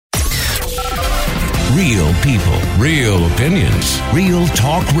Real people, real opinions, real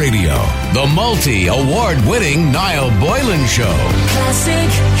talk radio. The multi-award-winning Niall Boylan Show. Classic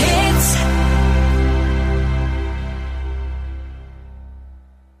hits.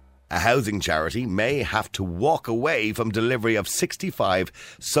 A housing charity may have to walk away from delivery of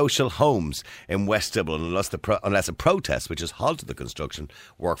 65 social homes in West Dublin unless a protest, which has halted the construction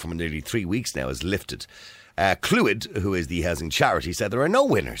work for nearly 3 weeks now, is lifted. Clúid, who is the housing charity, said there are no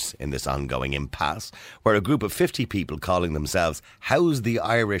winners in this ongoing impasse, where a group of 50 people calling themselves House the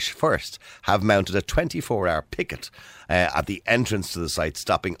Irish First have mounted a 24-hour picket at the entrance to the site,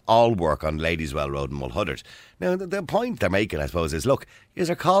 stopping all work on Ladieswell Road in Mulhuddart. Now, the point they're making, I suppose, is, look,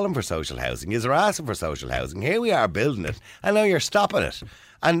 yous are calling for social housing, yous are asking for social housing, here we are building it, and now you're stopping it.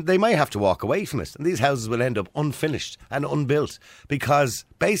 And they may have to walk away from it, and these houses will end up unfinished and unbuilt, because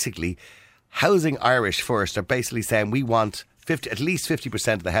basically Housing Irish First are basically saying we want at least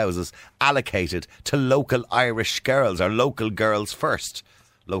 50% of the houses allocated to local Irish girls, or local girls first.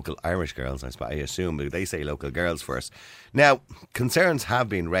 Local Irish girls, I assume, but they say local girls first. Now, concerns have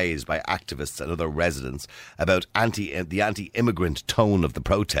been raised by activists and other residents about the anti-immigrant tone of the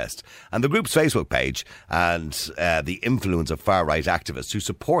protest, and the group's Facebook page, and the influence of far-right activists who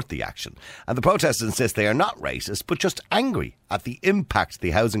support the action. And the protesters insist they are not racist, but just angry at the impact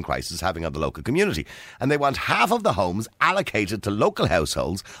the housing crisis is having on the local community. And they want half of the homes allocated to local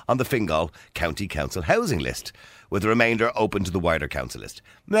households on the Fingal County Council housing list, with the remainder open to the wider council list.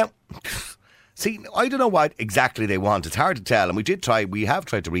 Now, see, I don't know what exactly they want. It's hard to tell, and we have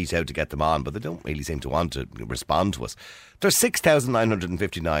tried to reach out to get them on, but they don't really seem to want to respond to us. There's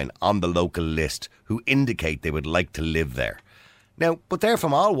 6,959 on the local list who indicate they would like to live there. Now, but they're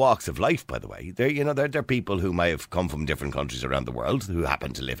from all walks of life, by the way. They're people who may have come from different countries around the world who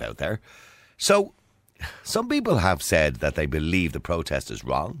happen to live out there. So, some people have said that they believe the protest is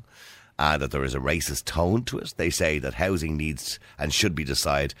wrong, that there is a racist tone to it. They say that housing needs and should be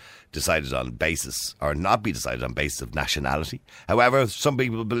decided on basis, or not be decided on basis of nationality. However, some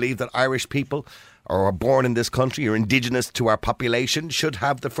people believe that Irish people or are born in this country or indigenous to our population should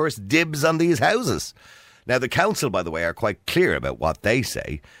have the first dibs on these houses. Now, the council, by the way, are quite clear about what they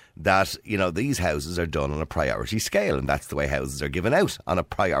say, that, these houses are done on a priority scale, and that's the way houses are given out, on a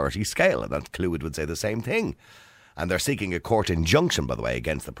priority scale, and that Clúid would say the same thing. And they're seeking a court injunction, by the way,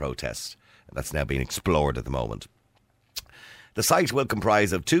 against the protest. That's now being explored at the moment. The site will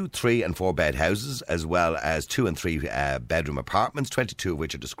comprise of 2, 3 and 4 bed houses, as well as 2 and 3 bedroom apartments, 22 of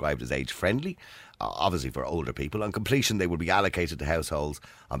which are described as age friendly, obviously for older people. On completion, they will be allocated to households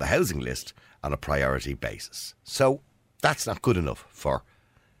on the housing list on a priority basis. So that's not good enough for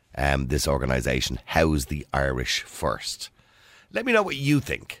this organisation, House the Irish First. Let me know what you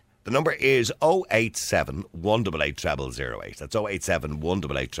think. The number is 087 188 0008. That's 087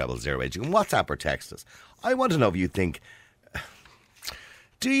 188 0008. You can WhatsApp or text us. I want to know if you think,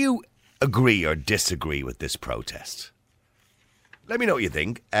 do you agree or disagree with this protest? Let me know what you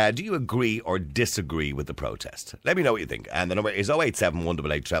think. Do you agree or disagree with the protest? Let me know what you think. And the number is 087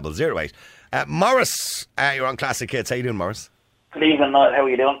 188 0008. Morris, you're on Classic Hits. How you doing, Morris? Good evening, Niall. How are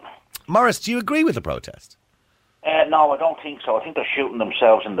you doing? Morris, do you agree with the protest? No, I don't think so. I think they're shooting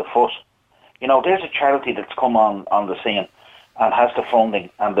themselves in the foot. There's a charity that's come on the scene and has the funding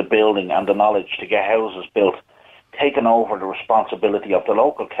and the building and the knowledge to get houses built, taking over the responsibility of the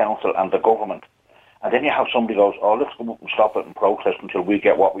local council and the government. And then you have somebody goes, let's go up and stop it and protest until we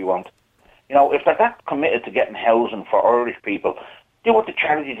get what we want. If they're that committed to getting housing for Irish people, do what the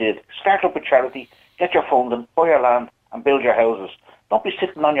charity did. Start up a charity, get your funding, buy your land and build your houses. Don't be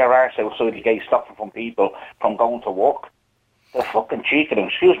sitting on your arse outside the gate stopping from people from going to work. They're fucking cheeky,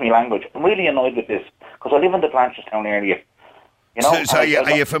 excuse me language. I'm really annoyed with this, because I live in the Blanchardstown area. So are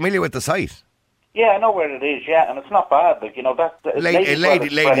you familiar with the site? Yeah, I know where it is, yeah, and it's not bad.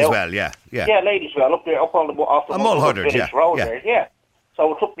 Ladieswell, yeah. Yeah, Ladieswell, up there, up on the off the Mulhuddart, road there, yeah.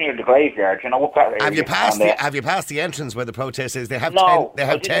 So it's up near the graveyard, up that area. Have you passed the entrance where the protest is? They have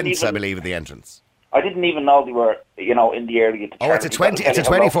tents, I believe, at the entrance. I didn't even know they were, in the area. It's a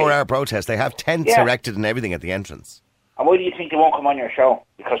 24-hour protest. They have tents erected and everything at the entrance. And why do you think they won't come on your show?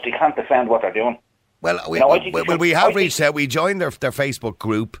 Because they can't defend what they're doing. Well, we have reached out. We joined their Facebook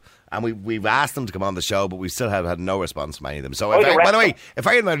group, and we've asked them to come on the show, but we still have had no response from any of them. So, by the way, if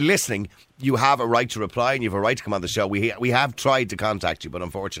anyone are listening, you have a right to reply and you have a right to come on the show. We have tried to contact you, but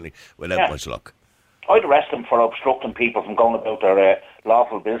unfortunately, without much luck. I'd arrest them for obstructing people from going about their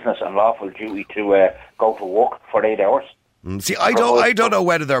lawful business and lawful duty to go to work for 8 hours. See, I don't know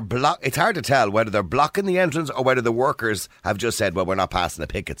whether they're it's hard to tell whether they're blocking the entrance or whether the workers have just said, well, we're not passing a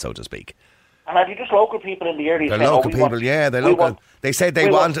picket, so to speak. And are they just local people in the area? They're saying, local people, yeah, they're local. They say they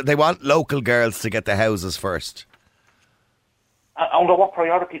want local girls to get the houses first. Under what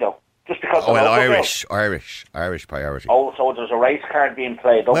priority, though? Just because Irish priority. Oh, so there's a race card being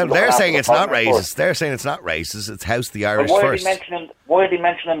played. Well, they're saying it's not racist. They're saying it's not racist. It's house the Irish first. Why are they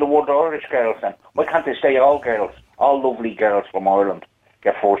mentioning the word Irish girls then? Why can't they say all girls, all lovely girls from Ireland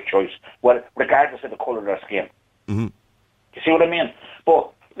get first choice? Well, regardless of the colour of their skin. Mm-hmm. Do you see what I mean?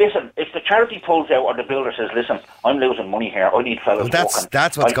 But listen, if the charity pulls out or the builder says, "Listen, I'm losing money here. I need fellas." Well,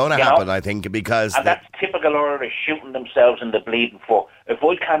 that's what's going to happen, I think, because that's typical Irish shooting themselves in the bleeding foot. If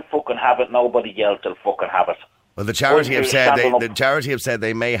I can't fucking have it, nobody else will fucking have it. Well, the charity have said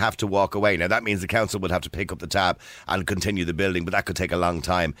they may have to walk away. Now that means the council would have to pick up the tab and continue the building, but that could take a long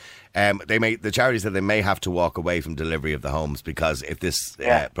time. The charity said they may have to walk away from delivery of the homes because if this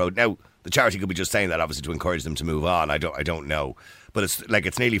now the charity could be just saying that obviously to encourage them to move on. I don't know, but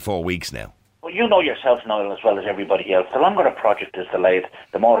it's nearly 4 weeks now. Well, you know yourself, Niall, as well as everybody else. The longer a project is delayed,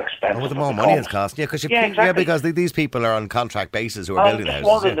 the more expensive. The more money it's costing. Yeah, because these people are on contract basis who are building the houses.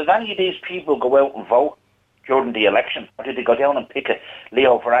 I'm just wondering, did any of these people go out and vote during the election, or did they go down and pick a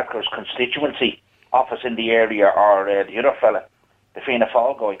Leo Varadkar's constituency office in the area, or the other fella, the Fianna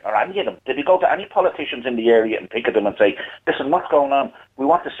Fáil guy, or any of them? Did they go to any politicians in the area and pick at them and say, "Listen, what's going on? We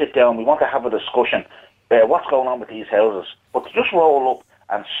want to sit down. We want to have a discussion. What's going on with these houses?" But to just roll up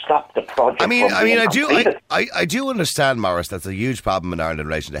and stop the project. I do understand, Maurice, that's a huge problem in Ireland in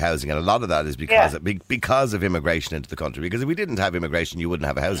relation to housing, and a lot of that is because of immigration into the country. Because if we didn't have immigration, you wouldn't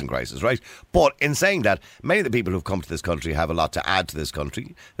have a housing crisis, right? But in saying that, many of the people who've come to this country have a lot to add to this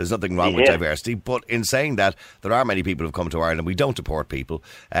country. There's nothing wrong with diversity, but in saying that, there are many people who've come to Ireland. We don't deport people,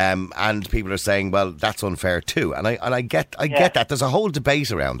 and people are saying, well, that's unfair too. And I get that. There's a whole debate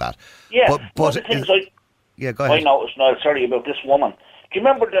around that. Yeah, but the things go ahead. I noticed, Niall, sorry, about this woman. Do you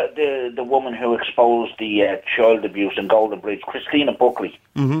remember the woman who exposed the child abuse in Golden Bridge, Christina Buckley?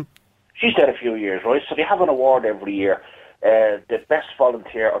 Mm-hmm. She's dead a few years, right? So they have an award every year, the best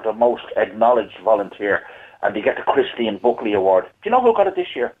volunteer or the most acknowledged volunteer, and they get the Christine Buckley Award. Do you know who got it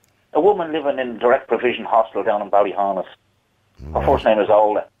this year? A woman living in direct provision hostel down in Ballyhonus. Her first name is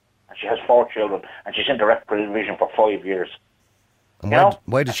Ola, and she has 4 children, and she's in direct provision for 5 years. And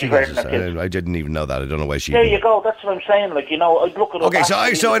why did she get this? I didn't even know that. I don't know why she... There you go. That's what I'm saying. I'd look at... Okay,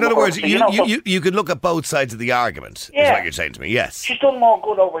 so in other words, you could look at both sides of the argument, is what you're saying to me, yes. She's done more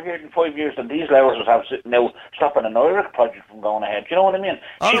good over here in 5 years than these lowers have now stopping an IRIC project from going ahead. Do you know what I mean?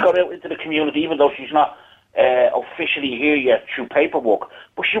 She got out into the community, even though she's not officially here yet through paperwork,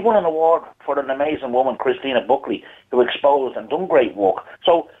 but she won an award for an amazing woman, Christina Buckley, who exposed and done great work.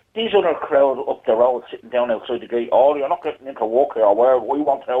 So... these other crowd up the road sitting down outside the gate, you're not getting into work here, where we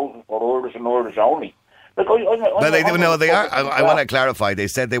want houses for Irish and Irish only. They are. I want to clarify. They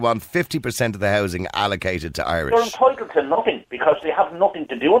said they want 50% of the housing allocated to Irish. They're entitled to nothing because they have nothing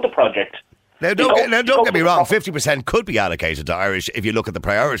to do with the project. Now, don't get me wrong, 50% could be allocated to Irish if you look at the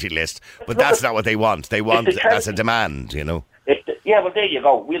priority list, but that's not what they want. They want, that's a demand, you know. Well, there you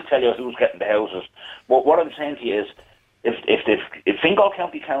go. We'll tell you who's getting the houses. But what I'm saying to you is, if Fingal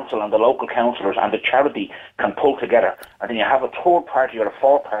County Council and the local councillors and the charity can pull together, and then you have a third party or a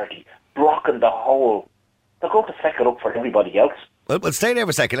fourth party blocking the whole, they're going to feck it up for everybody else. Well, stay there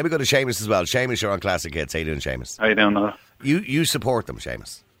for a second. Let me go to Seamus as well. Seamus, you're on Classic Hits. How you doing, Seamus? How you doing, Noel? You support them,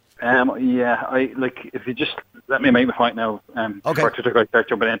 Seamus? If you just let me make my point now. Okay. Before I start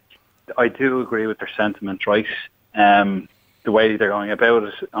jumping in, I do agree with their sentiment, right? The way they're going about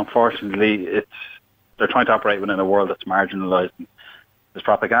it, unfortunately, they're trying to operate within a world that's marginalised. There's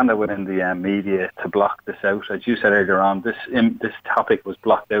propaganda within the media to block this out. As you said earlier on, this topic was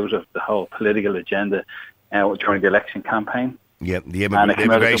blocked out of the whole political agenda during the election campaign. Yeah, the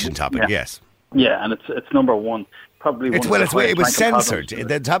immigration topic, yes. Yeah, and it's number one. Probably it was censored.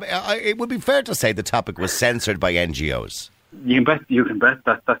 It would be fair to say the topic was censored by NGOs. You can bet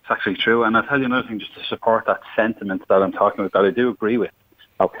that that's actually true. And I'll tell you another thing just to support that sentiment that I'm talking about, that I do agree with.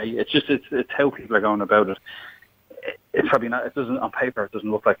 Okay, it's how people are going about it. It's probably not. It doesn't on paper. It doesn't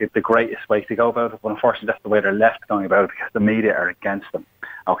look like it's the greatest way to go about it. But unfortunately, that's the way they're left going about it because the media are against them.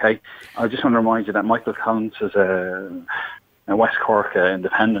 Okay, I just want to remind you that Michael Collins is a West Cork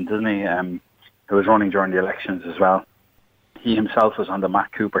independent, isn't he? Who was running during the elections as well. He himself was on the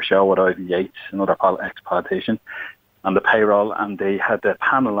Matt Cooper show with Ivy Yates, another ex-politician, on the payroll, and they had a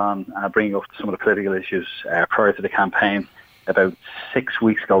panel on bringing up some of the political issues prior to the campaign about 6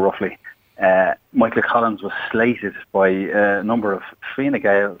 weeks ago, roughly. Michael Collins was slated by a number of Fine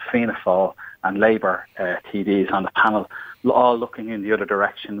Gael, Fianna Fáil and Labour TDs on the panel, all looking in the other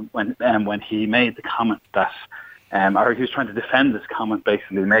direction when he made the comment that or he was trying to defend this comment,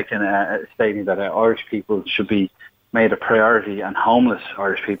 basically making stating that Irish people should be made a priority and homeless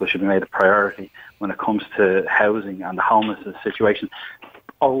Irish people should be made a priority when it comes to housing and the homelessness situation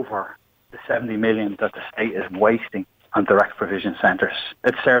over the 70 million that the state is wasting on direct provision centres.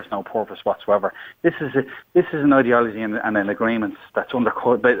 It serves no purpose whatsoever. This is an ideology and an agreement that's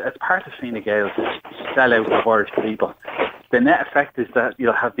undercut, but it's part of Fine Gael's sellout of Irish people. The net effect is that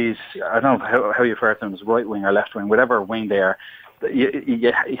you'll have these, I don't know how you refer to them as right wing or left wing, whatever wing they are,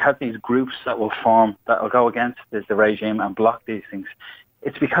 you have these groups that will form, that will go against the regime and block these things.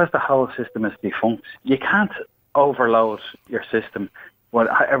 It's because the whole system is defunct. You can't overload your system. I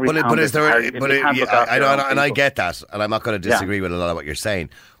get that, and I'm not going to disagree with a lot of what you're saying.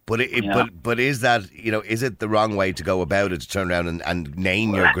 But is that, is it the wrong way to go about it, to turn around and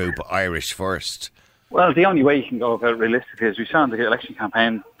name your group Irish First? Well, the only way you can go about it realistically is we saw in the election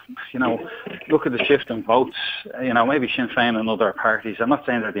campaign. Look at the shift in votes. Maybe Sinn Féin and other parties. I'm not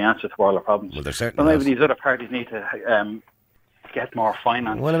saying they're the answer to all our problems. Well, they're certainly. But maybe these other parties need to get more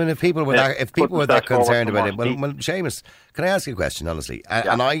finance. Well, I mean, if people were that concerned about it, well, Seamus, can I ask you a question, honestly?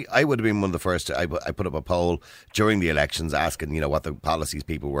 And I would have been one of the first. I put up a poll during the elections asking, what the policies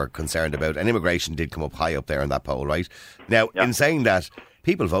people were concerned about, and immigration did come up high up there in that poll, right? Now, in saying that,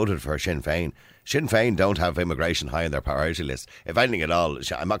 people voted for Sinn Féin. Sinn Féin don't have immigration high on their priority list. If anything at all,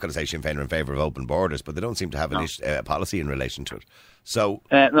 I'm not going to say Sinn Féin are in favour of open borders, but they don't seem to have a policy in relation to it. So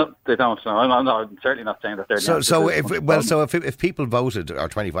no, they don't. No, I'm certainly not saying that they're. If people voted, or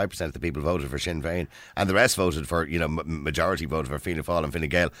 25% of the people voted for Sinn Féin, and the rest voted for, majority voted for Fianna Fáil and Fine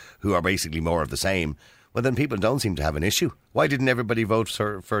Gael, who are basically more of the same. Well, then people don't seem to have an issue. Why didn't everybody vote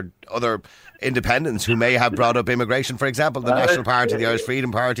for other independents who may have brought up immigration? For example, the National Party, the Irish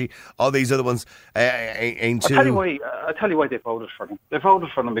Freedom Party, all these other ones ain't too... I'll tell you why they voted for them. They voted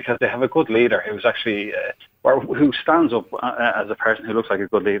for them because they have a good leader who's actually... who stands up as a person who looks like a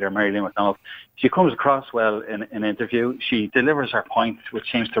good leader, Mary Lou McDonald. She comes across well in an interview. She delivers her point,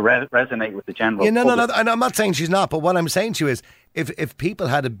 which seems to resonate with the general public. No, and I'm not saying she's not, but what I'm saying to you is, if people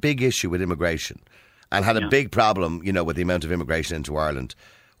had a big issue with immigration and had a big problem, with the amount of immigration into Ireland,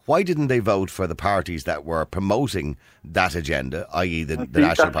 why didn't they vote for the parties that were promoting that agenda, i.e. the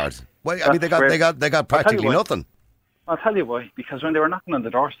National Party? Well, I mean, they got practically nothing. I'll tell you why. Because when they were knocking on the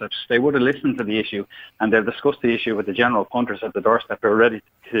doorsteps, they would have listened to the issue and they've discussed the issue with the general punters at the doorstep who were ready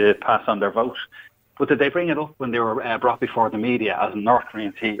to pass on their vote. But did they bring it up when they were brought before the media as North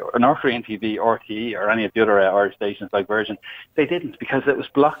Korean TV, RTE, or any of the other Irish stations like Virgin? They didn't, because it was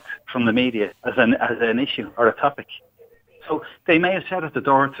blocked from the media as an issue or a topic. So they may have said at the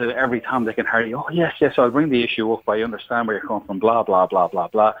door to every Tom, Dick and Harry, oh, yes, I'll bring the issue up. I understand where you're coming from, blah, blah, blah, blah,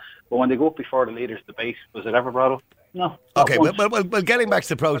 blah. But when they go up before the leaders' debate, was it ever brought up? No. Okay, well, getting back to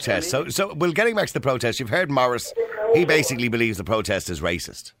the protest. Getting back to the protest, you've heard Morris. He basically believes the protest is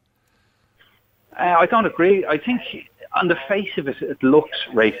racist. I don't agree. I think on the face of it, it looks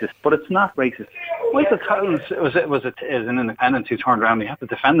racist, but it's not racist. Michael Collins is an independent who turned around and he had to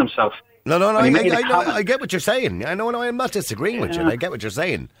defend himself. No, I get what you're saying. I know, I'm not disagreeing with you. I get what you're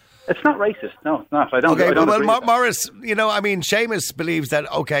saying. It's not racist. No, it's not. I don't agree with Morris, Seamus believes that,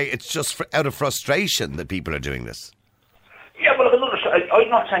 it's just out of frustration that people are doing this. Yeah, well, I'm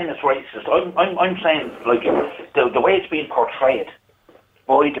not saying it's racist. I'm saying, the way it's being portrayed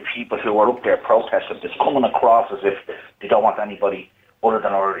by the people who are up there protesting, it's coming across as if they don't want anybody other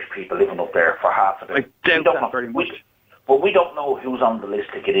than Irish people living up there for half of it. I doubt that very much. But we don't know who's on the list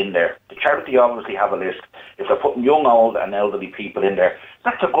to get in there. The charity obviously have a list. If they're putting young, old and elderly people in there,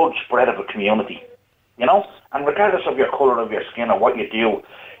 that's a good spread of a community, And regardless of your colour of your skin or what you do,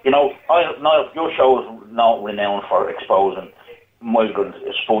 Niall, your show is not renowned for exposing migrant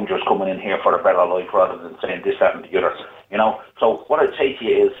spongers coming in here for a better life rather than saying this, that and the other. So what I'd say to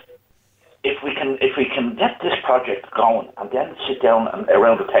you is, if we can get this project going and then sit down and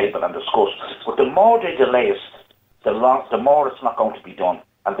around the table and discuss, but the more they delay it, the more it's not going to be done,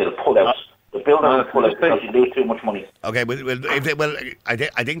 and they'll pull out. The builder will pull out because you lose too much money. Okay,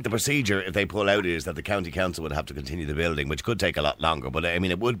 I think the procedure, if they pull out, is that the county council would have to continue the building, which could take a lot longer. But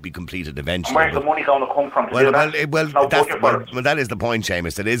it would be completed eventually. Where's the money going to come from? That is the point,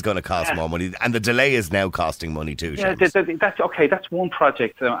 Seamus. It is going to cost more money, and the delay is now costing money too. Yeah, that's okay. That's one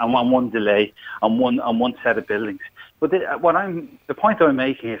project and one delay on one set of buildings. But the point I'm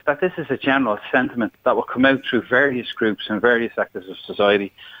making is that this is a general sentiment that will come out through various groups and various sectors of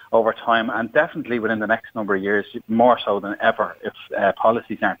society over time, and definitely within the next number of years, more so than ever, if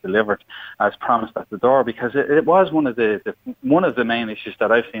policies aren't delivered as promised at the door. Because it was one of the main issues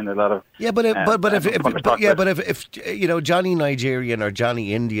that I've seen a lot of. Yeah, but if you know, Johnny Nigerian or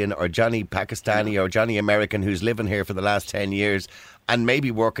Johnny Indian or Johnny Pakistani or Johnny American who's living here for the last 10 years and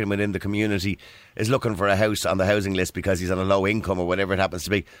maybe working within the community is looking for a house on the housing list because he's on a low income or whatever it happens to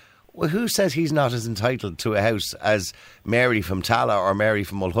be, well, who says he's not as entitled to a house as Mary from Tala or Mary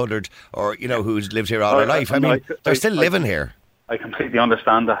from Mulhuddard or, you know, who's lived here all her life? I mean, they're still living here. I completely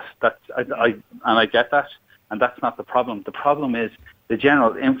understand that. I get that, and that's not the problem. The problem is the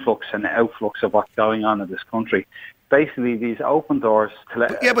general influx and outflux of what's going on in this country. Basically, these open doors to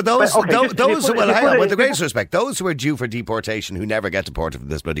let... Yeah, but with the greatest respect, those who are due for deportation, who never get deported from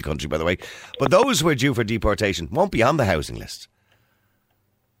this bloody country, by the way, but those who are due for deportation won't be on the housing list.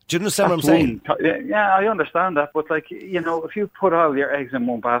 Do you understand what I'm saying? Yeah, I understand that, but like, you know, if you put all your eggs in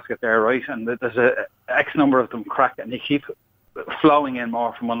one basket there, right, and there's a X number of them crack and you keep flowing in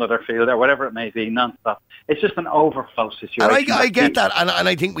more from another field or whatever it may be, non-stop. It's just an overflow situation. And I get that, and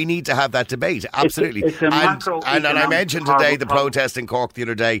I think we need to have that debate, absolutely. It's a and I mentioned today the protest in Cork the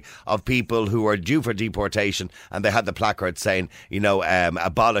other day of people who are due for deportation, and they had the placard saying, you know,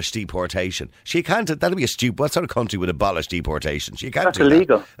 abolish deportation. She can't. That'll be a stupid. What sort of country would abolish deportation? She can't. That's do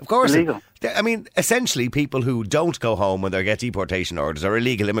illegal. That. Of course, illegal. I mean, essentially, people who don't go home when they get deportation orders are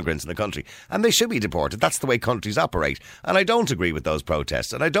illegal immigrants in the country, and they should be deported. That's the way countries operate. And I don't agree with those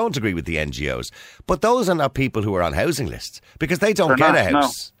protests, and I don't agree with the NGOs. But those are not people who are on housing lists because they don't get a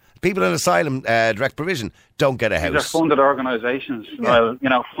house. No. People in asylum direct provision don't get a house. These are funded organisations,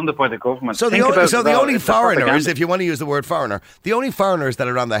 funded by the government. So the only foreigners, if you want to use the word foreigner, the only foreigners that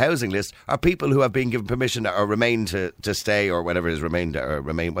are on the housing list are people who have been given permission or remain to stay or whatever it is,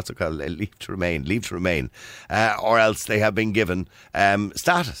 remain, what's it called, leave to remain, or else they have been given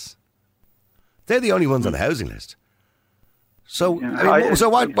status. They're the only ones on the housing list. So,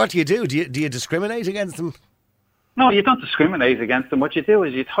 what do you do? Do you discriminate against them? No, you don't discriminate against them. What you do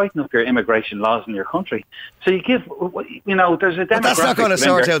is you tighten up your immigration laws in your country. So you give, you know, there's a demographic... But that's not going to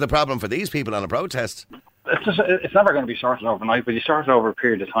sort out the problem for these people on a protest. It's never going to be sorted overnight, but you sort it over a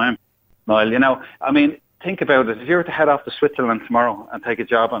period of time. Well, you know, I mean, think about it. If you were to head off to Switzerland tomorrow and take a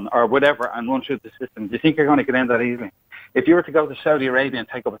job or whatever and run through the system, do you think you're going to get in that easily? If you were to go to Saudi Arabia and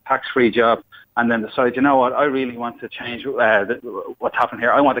take up a tax-free job and then decide, you know what, I really want to change what's happened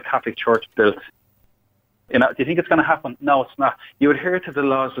here. I want a Catholic church built. You know, do you think it's going to happen? No, it's not. You adhere to the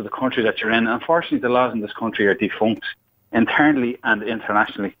laws of the country that you're in. Unfortunately, the laws in this country are defunct. Internally and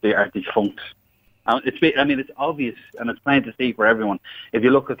internationally, they are defunct. It's obvious and it's plain to see for everyone. If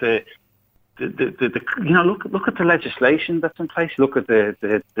you look at look at the legislation that's in place. Look at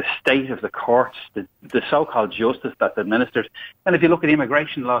the state of the courts, the so-called justice that's administered. And if you look at the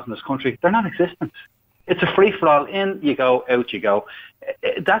immigration laws in this country, they're non-existent. It's a free-for-all. In you go, out you go.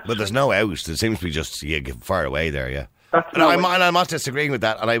 But there's no out. There seems to be just far away there, yeah. I'm not disagreeing with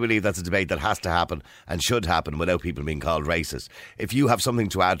that, and I believe that's a debate that has to happen and should happen without people being called racist. If you have something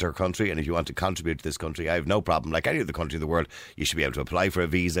to add to our country and if you want to contribute to this country, I have no problem. Like any other country in the world, you should be able to apply for a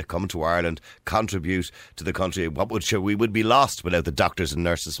visa, come to Ireland, contribute to the country. We would be lost without the doctors and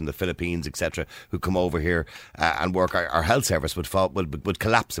nurses from the Philippines, etc., who come over here and work. Our health service would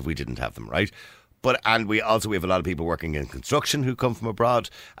collapse if we didn't have them, right? And we have a lot of people working in construction who come from abroad,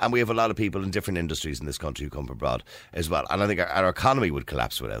 and we have a lot of people in different industries in this country who come from abroad as well. And I think our economy would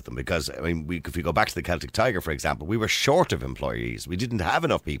collapse without them because, I mean, if we go back to the Celtic Tiger, for example, we were short of employees. We didn't have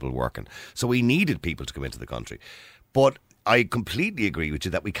enough people working. So we needed people to come into the country. But I completely agree with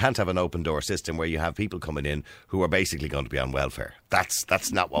you that we can't have an open door system where you have people coming in who are basically going to be on welfare.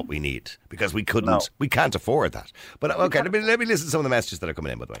 That's not what we need because we can't afford that. But okay, let me listen to some of the messages that are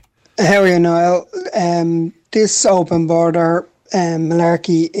coming in, by the way. How are you, Niall? This open border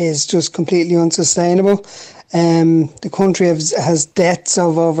malarkey is just completely unsustainable. The country has debts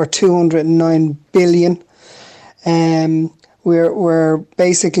of over 209 billion. We're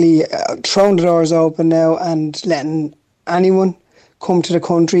basically throwing the doors open now and letting anyone come to the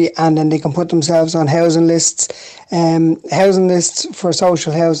country, and then they can put themselves on housing lists. Housing lists for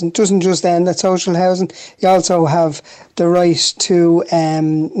social housing doesn't just end at social housing. You also have the right to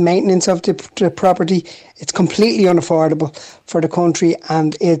maintenance of the property. It's completely unaffordable for the country,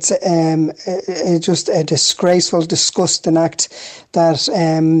 and it's just a disgraceful, disgusting act that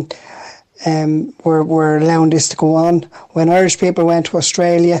we're allowing this to go on. When Irish people went to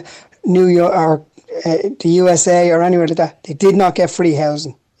Australia, New York, or the USA or anywhere like that, they did not get free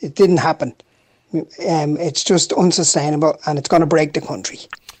housing. It didn't happen. It's just unsustainable, and it's going to break the country.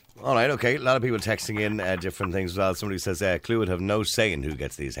 All right, okay. A lot of people texting in different things as well. Somebody says Clúid have no say in who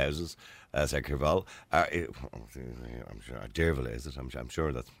gets these houses. Said Kirval. I'm sure Derval is it? I'm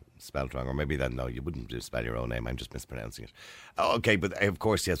sure that's spelled wrong, or maybe then no, you wouldn't just spell your own name. I'm just mispronouncing it. Okay, but of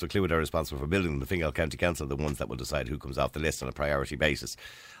course, yes, but Clúid are responsible for building them. The Fingal County Council are the ones that will decide who comes off the list on a priority basis.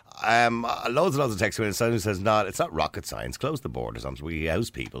 Loads and loads of text in. Someone says, "No, it's not rocket science. Close the borders until we house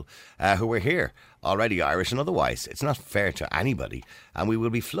people who are here already, Irish and otherwise. It's not fair to anybody, and we will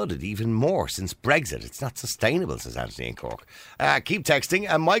be flooded even more since Brexit. It's not sustainable," says Anthony in Cork. Keep texting.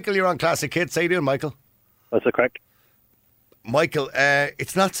 And Michael, you're on Classic Hits. How you doing, Michael? What's the crack? Michael,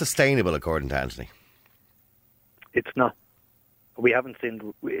 it's not sustainable, according to Anthony. It's not. We haven't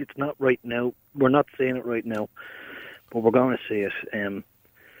seen. It's not right now. We're not seeing it right now, but we're going to see it.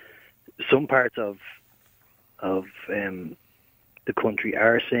 Some parts of the country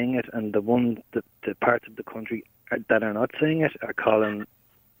are seeing it, and the parts of the country that are not seeing it are calling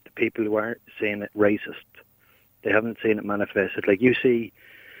the people who aren't seeing it racist. They haven't seen it manifested. Like you see,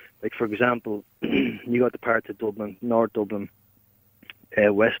 like for example, you got the parts of Dublin, North Dublin,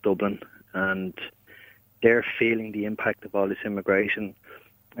 West Dublin, and they're feeling the impact of all this immigration.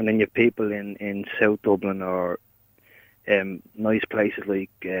 And then you have people in South Dublin or nice places like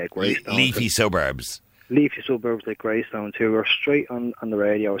Greystones. Leafy suburbs. Leafy suburbs like Greystones, who are straight on the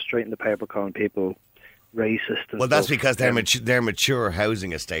radio, straight in the paper calling people racist. And well, that's stuff. because they're mature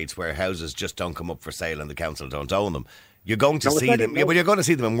housing estates where houses just don't come up for sale and the council don't own them. You're going to see them. Well, you're going to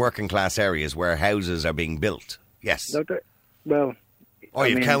see them in working class areas where houses are being built. Yes. No, well, or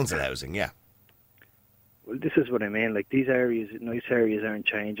you have council housing, yeah. Well, this is what I mean. Like these areas, nice areas aren't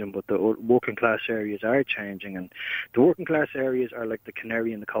changing, but the working class areas are changing. And the working class areas are like the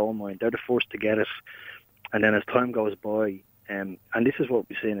canary in the coal mine. They're the first to get it. And then as time goes by, and this is what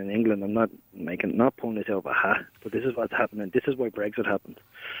we're seeing in England. I'm not pulling this out of a hat, but this is what's happening. This is why Brexit happened.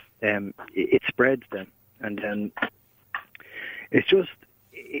 It spreads then, and then it's just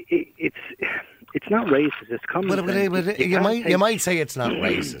it's not racist. It's common sense. But you might say it's not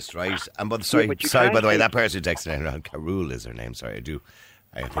racist, right? But sorry, by the way, that person who texted in, Carol is her name. Sorry,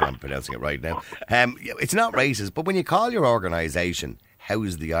 I think I'm pronouncing it right now. It's not racist, but when you call your organisation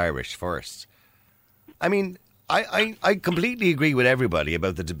House the Irish First, I mean, I completely agree with everybody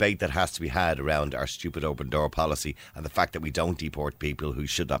about the debate that has to be had around our stupid open door policy and the fact that we don't deport people who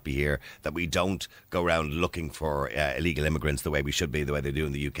should not be here, that we don't go around looking for illegal immigrants the way we should be, the way they do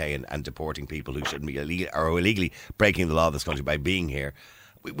in the UK, and deporting people who shouldn't be illegal or illegally breaking the law of this country by being here.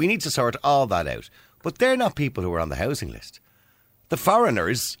 We need to sort all that out. But they're not people who are on the housing list. The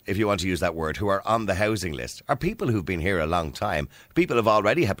foreigners, if you want to use that word, who are on the housing list are people who've been here a long time, people who have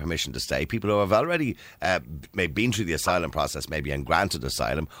already had permission to stay, people who have already maybe been through the asylum process, maybe and granted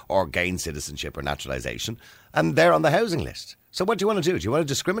asylum or gained citizenship or naturalisation, and they're on the housing list. So what do you want to do? Do you want to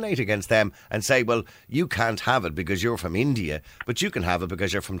discriminate against them and say, well, you can't have it because you're from India, but you can have it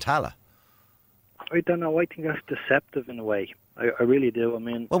because you're from Tala? I don't know. I think that's deceptive in a way. I really do. I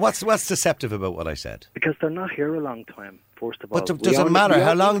mean, well, what's deceptive about what I said? Because they're not here a long time. First of all, but does it matter?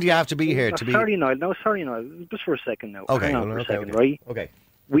 How long do you have to be here to be? Sorry, Niall. Just for a second now. Okay, hang on for a second, right? Okay.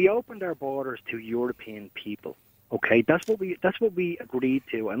 We opened our borders to European people. Okay, that's what we agreed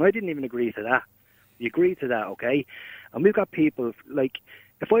to, and I didn't even agree to that. We agreed to that, okay? And we've got people like.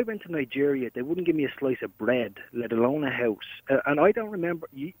 If I went to Nigeria, they wouldn't give me a slice of bread, let alone a house. And I don't remember,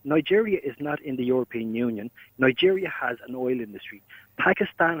 Nigeria is not in the European Union. Nigeria has an oil industry.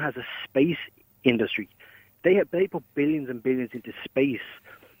 Pakistan has a space industry. They put billions and billions into space.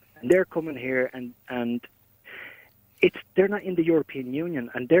 And they're coming here and they're not in the European Union,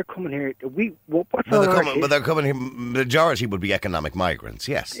 and they're coming here. They're coming here. Majority would be economic migrants.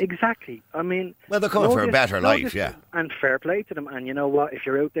 Yes, exactly. I mean, well, they're coming for a better life. Yeah, and fair play to them. And you know what? If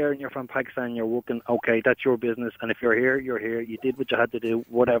you're out there and you're from Pakistan, you're working. Okay, that's your business. And if you're here, you're here. You did what you had to do.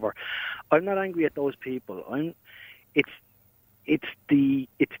 Whatever. I'm not angry at those people. It's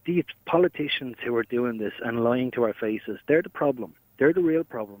these politicians who are doing this and lying to our faces. They're the problem. They're the real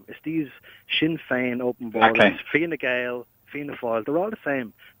problem. It's these Sinn Féin, Open Borders, Fianna Gael, Fianna Fáil. They're all the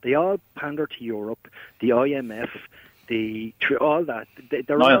same. They all pander to Europe, the IMF, all that.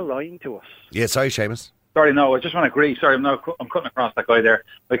 They're all lying to us. Yeah, sorry, Seamus. Sorry, no, I just want to agree. Sorry, I'm cutting across that guy there.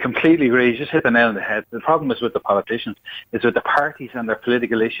 I completely agree. You just hit the nail on the head. The problem is with the politicians. It's with the parties and their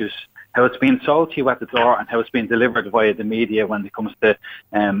political issues. How it's being sold to you at the door and how it's being delivered via the media when it comes to,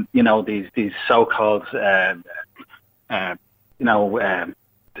 these so-called,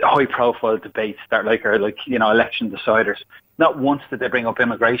 high-profile debates that are like election deciders. Not once did they bring up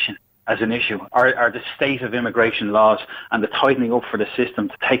immigration as an issue, are the state of immigration laws and the tightening up for the system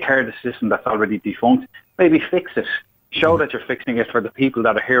to take care of the system that's already defunct. Maybe fix it. Show that you're fixing it for the people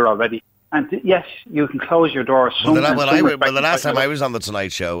that are here already. And yes, you can close your doors. Well, the last time I was on the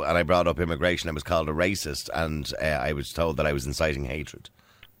Tonight Show and I brought up immigration, I was called a racist, and I was told that I was inciting hatred.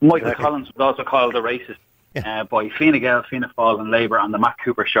 Michael Collins was also called a racist by Fianna Gael, Fianna Fáil and Labour on the Matt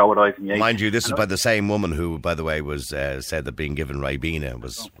Cooper show with Ivan Yates. Mind you, this is by the same woman who, by the way, was said that being given Ribena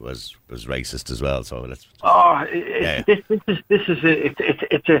was racist as well. So let's.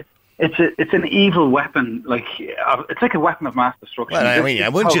 It's an evil weapon. Like it's like a weapon of mass destruction. Well, I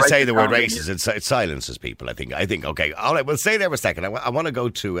mean, wouldn't you say the word racist? It silences people. I think. Okay. All right. We'll stay there for a second. I want to go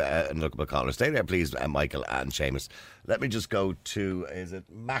to another caller. Stay there, please, Michael and Seamus. Let me just go to. Is it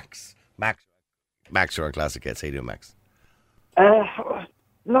Max? Max, you're on Classic Hits. How you doing, Max?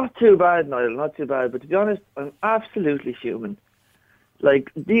 Not too bad, Niall. Not too bad. But to be honest, I'm absolutely human.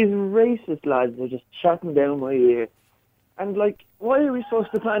 Like these racist lads are just shutting down my ear. And, like, why are we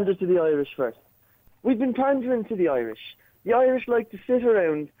supposed to pander to the Irish first? We've been pandering to the Irish. The Irish like to sit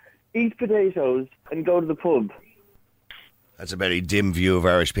around, eat potatoes, and go to the pub. That's a very dim view of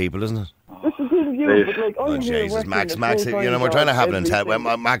Irish people, isn't it? That's a dim view, but, like, I'm here Jesus, working Max, we're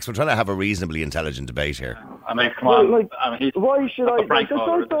trying to have a reasonably intelligent debate here. I mean, come on. Like, why should I...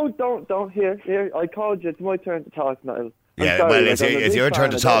 Don't, here, I called you. It's my turn to talk, Niall. It's your turn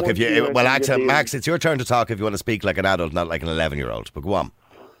to talk. Max, it's your turn to talk if you want to speak like an adult, not like an 11-year-old. But go on.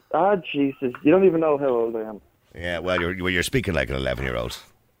 Ah, Jesus! You don't even know how old I am. Yeah, well, you're speaking like an 11-year-old.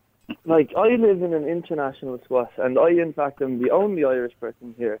 Like I live in an international squat, and I, in fact, am the only Irish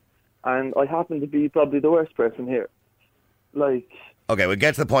person here, and I happen to be probably the worst person here. Like. Okay, we'll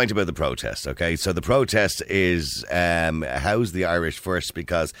get to the point about the protest, okay? So the protest is house the Irish first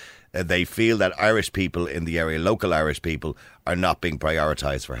because they feel that Irish people in the area, local Irish people, are not being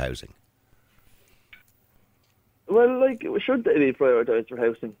prioritised for housing. Well, like, should they be prioritised for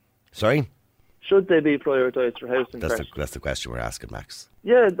housing? Sorry? Should they be prioritised for housing That's the question we're asking, Max.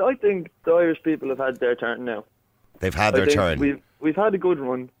 Yeah, I think the Irish people have had their turn now. They've had their turn? We've had a good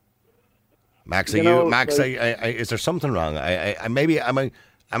run. Max, is there something wrong?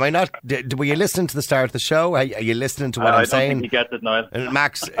 Am I not? Were you listening to the start of the show? Are you listening to what I'm saying? I don't think you get it, Niall.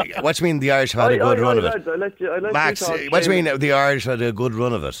 Max, what do you mean the Irish have had a good run of it? Max, what do you mean the Irish had a good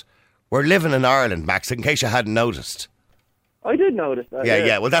run of it? We're living in Ireland, Max, in case you hadn't noticed. I did notice that.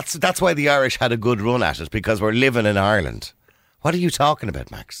 Yeah. Well, that's why the Irish had a good run at it, because we're living in Ireland. What are you talking about,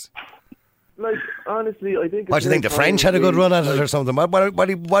 Max? Like, honestly, I think... What do you think, the French had a good run at it or something? What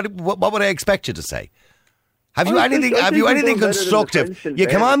would I expect you to say? Have you anything constructive? You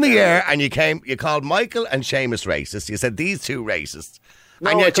come on the air and you called Michael and Seamus racist. You said these two racists.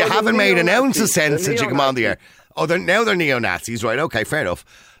 And yet you haven't made an ounce of sense since you come on the air. Oh, now they're neo-Nazis, right? Okay, fair enough.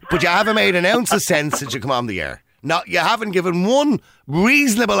 But you haven't made an ounce of sense since you come on the air. You haven't given one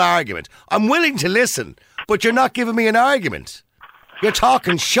reasonable argument. I'm willing to listen, but you're not giving me an argument. You're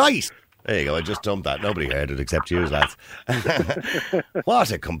talking shite. There you go, I just dumped that. Nobody heard it except you, lads. What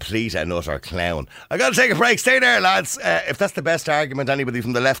a complete and utter clown. I got to take a break. Stay there, lads. If that's the best argument anybody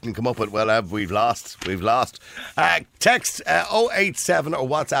from the left can come up with, well, we've lost. Text 087 or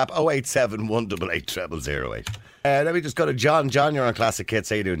WhatsApp 087 188 0008. Let me just go to John. John, you're on Classic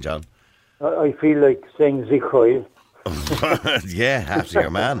Hits. How you doing, John? I feel like saying Zichroy. Yeah, after your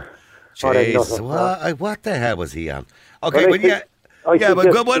man. Jeez, what the hell was he on? Okay, well, yeah.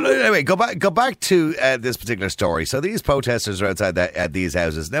 Anyway, go back to this particular story. So these protesters are outside these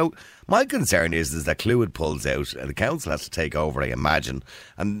houses. Now, my concern is that Clúid pulls out and the council has to take over, I imagine,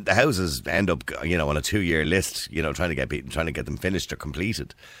 and the houses end up, on a 2-year list, trying to get them finished or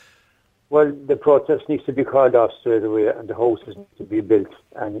completed. Well, the protest needs to be called off straight away, and the houses need to be built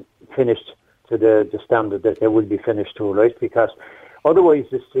and finished to the standard that they will be finished to, right? Because otherwise,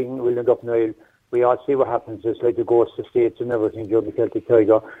 this thing will end up now. We all see what happens. It's like the Ghost of States and everything during the Celtic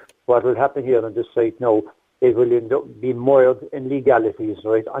Tiger. What will happen here on this site now, it will end up being mired in legalities,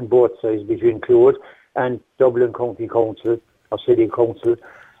 right, on both sides between Clúid and Dublin County Council or City Council,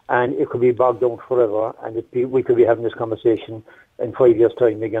 and it could be bogged down forever, and we could be having this conversation in 5 years'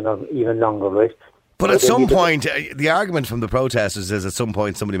 time again, or even longer, right? But at some point, the argument from the protesters is at some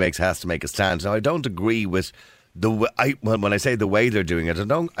point somebody has to make a stand. Now, I don't agree with... when I say the way they're doing it,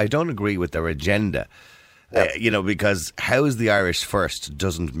 I don't agree with their agenda. Because house the Irish first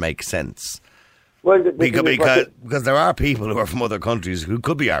doesn't make sense. Well, because there are people who are from other countries who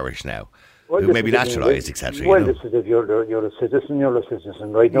could be Irish now. who may be naturalised, etc. Well, this is if you're a citizen,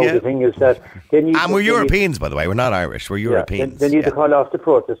 right? No, the thing is that they need... And we're Europeans, by the way. We're not Irish. We're Europeans. They need to call off the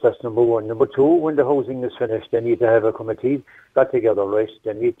protest. That's number one. Number two, when the housing is finished, they need to have a committee got together, right?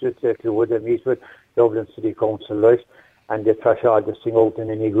 They meet with they meet with Dublin City Council, right? And they thrash all this thing out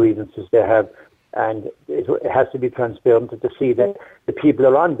and any grievances they have. And it has to be transparent to see that the people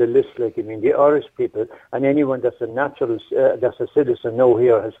are on the list, the Irish people, and anyone that's a natural, that's a citizen now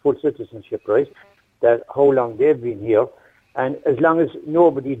here has full citizenship, right? That how long they've been here, and as long as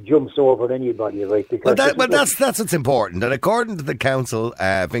nobody jumps over anybody, right? Because that's what's important. And according to the council,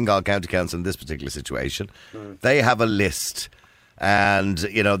 Fingal County Council in this particular situation, they have a list. And,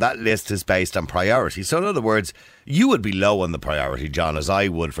 that list is based on priority. So, in other words, you would be low on the priority, John, as I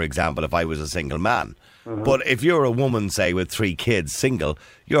would, for example, if I was a single man. Mm-hmm. But if you're a woman, say, with 3 kids, single,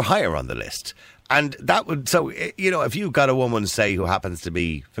 you're higher on the list. And that would, so, if you've got a woman, say, who happens to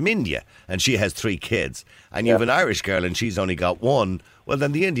be from India, and she has 3 kids, and you have an Irish girl and she's only got 1, well,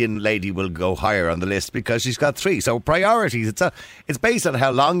 then the Indian lady will go higher on the list because she's got 3. So, priorities, it's based on how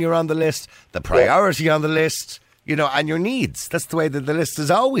long you're on the list, the priority on the list, and your needs. That's the way that the list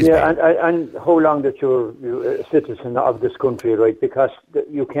has always been. And how long that you're a citizen of this country, right? Because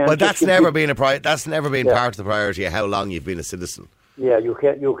you can't... But that's never been part of the priority of how long you've been a citizen. Yeah, you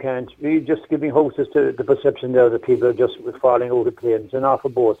can't. You're just giving houses to the perception there that people are just falling out of planes and off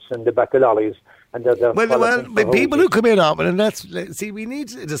of boats and the back of lorries. And but people who come in we need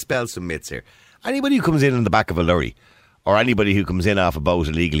to dispel some myths here. Anybody who comes in the back of a lorry or anybody who comes in off a boat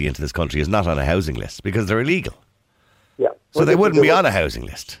illegally into this country is not on a housing list because they're illegal. Yeah. So they wouldn't be on a housing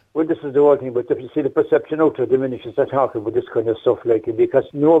list. Well, this is the whole thing, but if you see the perception out there diminishes that talking about this kind of stuff because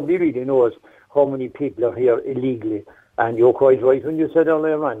nobody really knows how many people are here illegally. And you're quite right when you said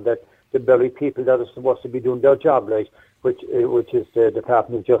earlier on that the very people that are supposed to be doing their job, which is the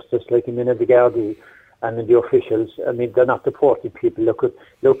Department of Justice, in the Gardaí and the officials. I mean, they're not deporting people. Look,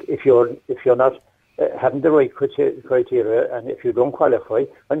 if you're not having the right criteria and if you don't qualify,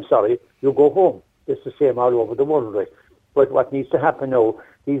 I'm sorry, you go home. It's the same all over the world, right? But what needs to happen now,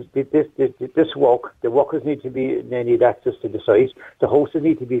 this work, the workers they need access to the site, the houses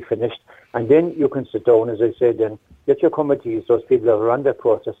need to be finished, and then you can sit down, as I said, then get your committees, those people that are on that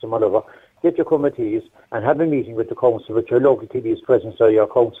process and whatever, get your committees and have a meeting with the council, with your local TDs present, or your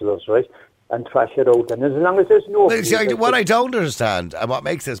councillors, right? And trash it out. And as long as there's no... What I don't understand, and what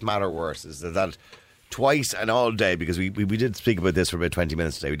makes this matter worse, is that twice and all day, because we did speak about this for about 20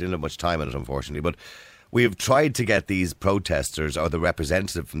 minutes today. We didn't have much time on it, unfortunately, but we have tried to get these protesters or the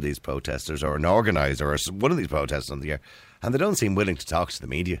representative from these protesters or an organiser or one of these protesters on the air, and they don't seem willing to talk to the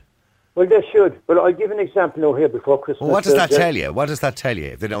media. Well, they should. But I'll give an example now here before Christmas. Well, what does that tell you? What does that tell you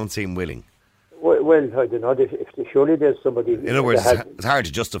if they don't seem willing? Well, I don't know. Surely there's somebody... In other words, it's hard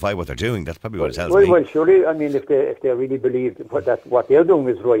to justify what they're doing. That's probably what it tells me. Well, surely, I mean, if they really believe that what they're doing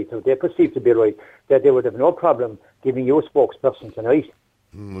is right, or they perceive to be right, that they would have no problem giving you a spokesperson tonight.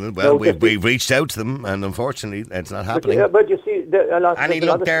 Well, we've reached out to them, and unfortunately, it's not happening. But you see, any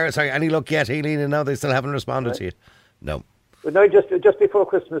luck yet, Eileen? No, they still haven't responded to you. No. But now, just before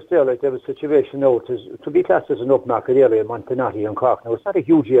Christmas Day, there was a situation now to be classed as an upmarket area in Montanati and Cork. Now, it's not a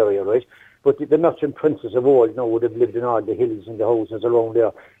huge area, right? But the merchant princes of old would have lived in all the hills and the houses around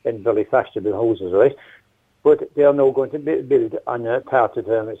there in very fashionable houses, right? But they are now going to build on a part of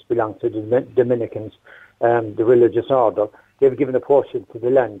them. It's belonged to the Dominicans, the religious order. They've given a portion to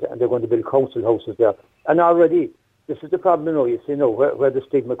the land, and they're going to build council houses there. And already, this is the problem now, you see, where the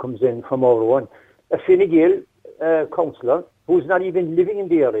stigma comes in from all one. A Fine Gael councillor, who's not even living in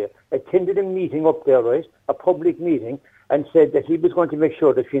the area, attended a meeting up there, right, a public meeting, and said that he was going to make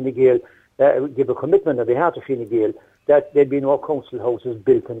sure that Fine Gael give a commitment on behalf of Fine Gael that there'd be no council houses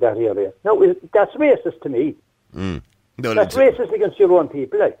built in that area. Now, that's racist to me. No, that's racist against your own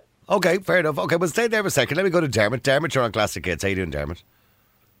people, Okay, fair enough. Okay, well, stay there for a second. Let me go to Dermot. Dermot, you're on Classic Hits. How you doing, Dermot?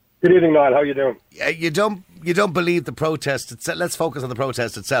 Good evening, Niall. How are you doing? You don't believe the protest itself. Let's focus on the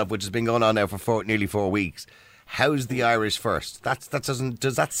protest itself, which has been going on now for nearly 4 weeks. How's the Irish first? Does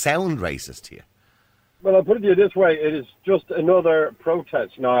that sound racist to you? Well, I'll put it to you this way. It is just another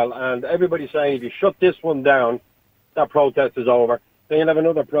protest, Niall, and everybody's saying if you shut this one down, that protest is over. Then you'll have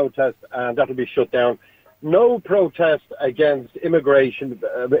another protest, and that'll be shut down. No protest against immigration,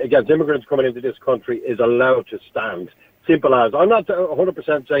 against immigrants coming into this country is allowed to stand. Simple as. I'm not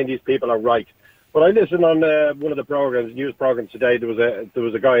 100% saying these people are right, but I listened on one of the programs, news programs today. There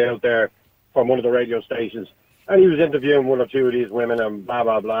was a guy out there from one of the radio stations, and he was interviewing one or two of these women and blah,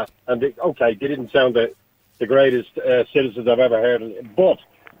 blah, blah. And they didn't sound the greatest citizens I've ever heard. But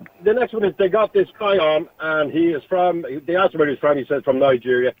the next one is they got this guy on, and they asked him where he's from. He said from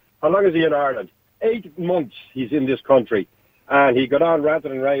Nigeria. How long is he in Ireland? 8 months he's in this country. And he got on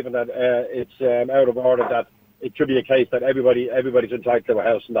ranting and raving that it's out of order, that it should be a case that everybody's entitled to a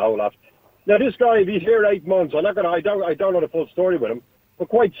house and the whole lot. Now, this guy, if he's here 8 months, I don't know the full story with him, but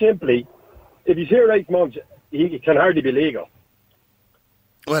quite simply, if he's here 8 months, he can hardly be legal.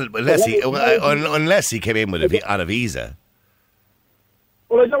 Well, unless he came in on a visa.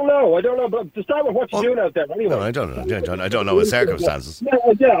 Well, I don't know. But to start with, what you doing out there anyway? No, I don't know. I don't know his circumstances.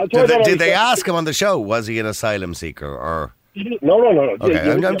 Yeah. Did they ask him on the show? Was he an asylum seeker or? No.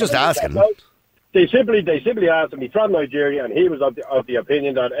 Okay, I'm just asking. They simply asked him. He's from Nigeria, and he was of the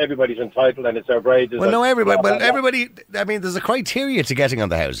opinion that everybody's entitled and it's outrageous. Well, no, everybody. I mean, there's a criteria to getting on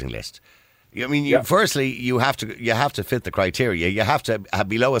the housing list. I mean, firstly, you have to fit the criteria. You have to have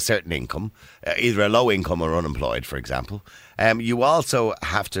below a certain income, either a low income or unemployed, for example. You also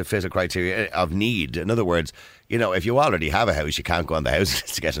have to fit a criteria of need. In other words, you know, if you already have a house, you can't go on the house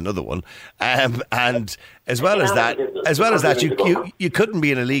list to get another one. And as well as that, you couldn't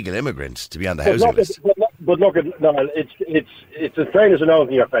be an illegal immigrant to be on the housing list. But look, it's a fairness and nose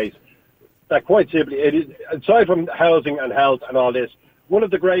in your face. That quite simply, it is, aside from housing and health and all this, one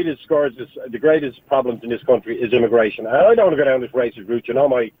of the greatest scourges, the greatest problems in this country is immigration. And I don't want to go down this racist route. You know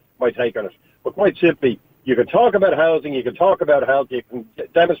my take on it. But quite simply, you can talk about housing, you can talk about health, you can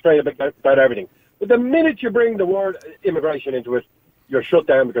demonstrate about everything. But the minute you bring the word immigration into it, you're shut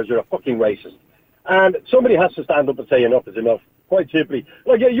down because you're a fucking racist. And somebody has to stand up and say enough is enough. Quite simply.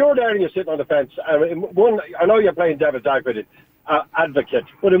 Like, you're there and you're sitting on the fence. I know you're playing devil's advocate,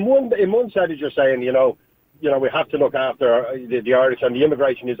 but in one sentence you're saying, you know, we have to look after the Irish, and the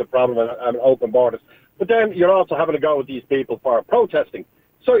immigration is a problem and open borders. But then you're also having to go with these people for protesting.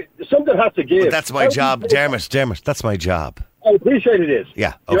 So something has to give. But that's my job, Dermot. That's my job. I appreciate it is.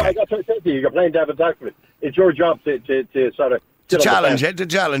 Yeah, okay. That's what I said to you. You're playing devil's advocate. It's your job to sort of... To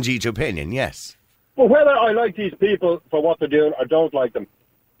challenge each opinion, yes. But whether I like these people for what they're doing or don't like them,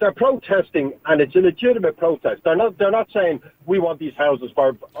 they're protesting, and it's a legitimate protest. They're not saying we want these houses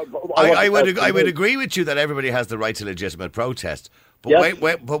for. I would agree with you that everybody has the right to legitimate protest. But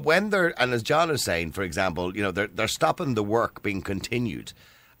yes. when they're, and as John is saying, for example, you know, they're stopping the work being continued,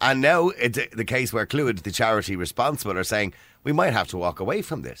 and now it's the case where Clúid, the charity responsible, are saying we might have to walk away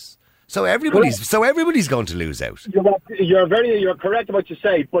from this. So everybody's going to lose out. You're correct in what you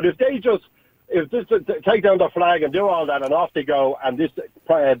say, but if they just. If this take down the flag and do all that, and off they go, and this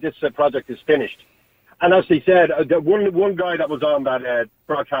project is finished. And as they said, one guy that was on that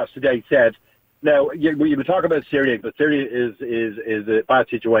broadcast today said, "Now we were talking about Syria, but Syria is a bad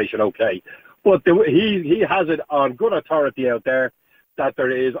situation, okay, but he has it on good authority out there that there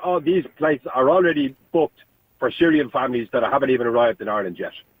is all these places are already booked for Syrian families that haven't even arrived in Ireland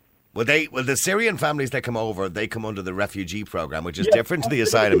yet." Well, the Syrian families that come over, they come under the refugee program, which is different to the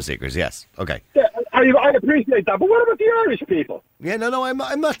asylum seekers. Yes, okay. Yeah, I appreciate that, but what about the Irish people? Yeah, no,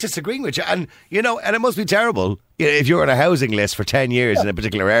 I'm not disagreeing with you, and you know, and it must be terrible if you're on a housing list for 10 years in a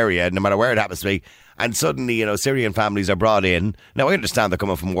particular area, no matter where it happens to be, and suddenly, you know, Syrian families are brought in. Now, I understand they're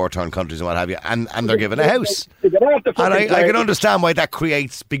coming from war-torn countries and what have you, and they're given a house, and I can understand why that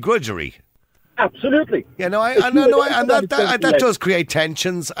creates begrudgery. Absolutely. Yeah, no, that does create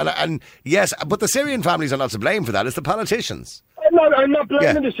tensions, and yes, but the Syrian families are not to blame for that. It's the politicians. I'm not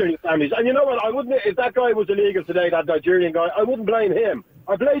blaming the Syrian families. And you know what? I wouldn't. If that guy was illegal today, that Nigerian guy, I wouldn't blame him.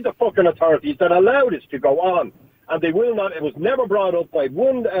 I blame the fucking authorities that allowed this to go on, and they will not. It was never brought up by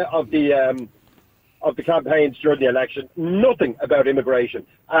one of the campaigns during the election. Nothing about immigration,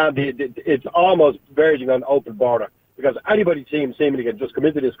 and it's almost verging on open border because anybody seemingly can just come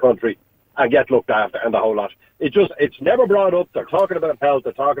into this country and get looked after and the whole lot. It's never brought up. They're talking about health,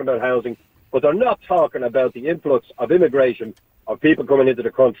 they're talking about housing, but they're not talking about the influx of immigration, of people coming into the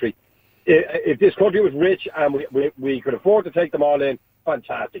country. If this country was rich and we could afford to take them all in,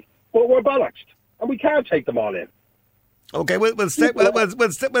 fantastic. But we're bollocks, and we can't take them all in. Okay, we'll stay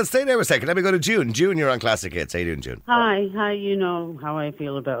there a second. Let me go to June. June, you're on Classic Hits. How you doing, June? Hi, you know how I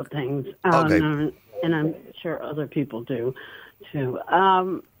feel about things. Okay. And I'm sure other people do, too.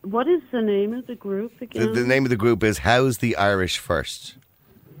 What is the name of the group again? The name of the group is How's the Irish First?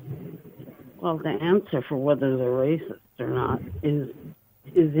 Well, the answer for whether they're racist or not is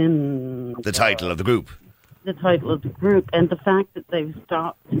in the title of the group. The title of the group, and the fact that they've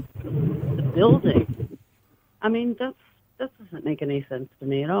stopped the building. I mean, that doesn't make any sense to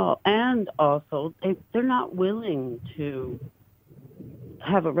me at all. And also, they're not willing to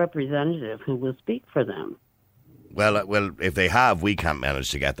have a representative who will speak for them. Well, if they have, we can't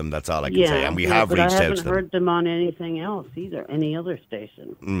manage to get them. That's all I can say. And we have but reached I out haven't to them. heard them on anything else either, any other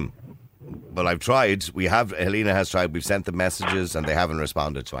station. Well, I've tried. Helena has tried. We've sent them messages and they haven't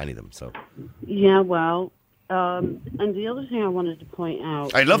responded to any of them. So Yeah, well, and the other thing I wanted to point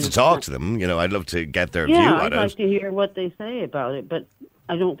out... I'd love is to talk that- to them. I'd love to get their view Yeah, on I'd it. like to hear what they say about it, but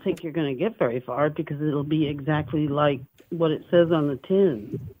I don't think you're going to get very far because it'll be exactly like what it says on the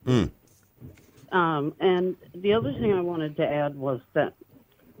tin. And the other thing I wanted to add was that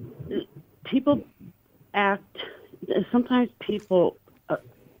people sometimes people,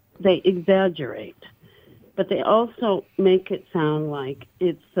 they exaggerate, but they also make it sound like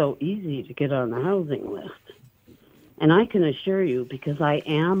it's so easy to get on the housing list. And I can assure you, because I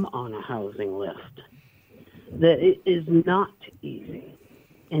am on a housing list, that it is not easy.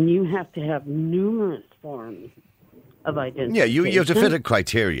 And you have to have numerous forms of identification. Yeah, you have to fit a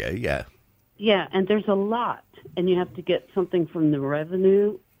criteria, yeah. Yeah, and there's a lot. And you have to get something from the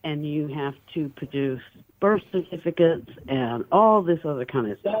revenue, and you have to produce birth certificates and all this other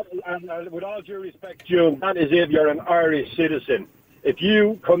kind of stuff. And with all due respect, June, that is if you're an Irish citizen. If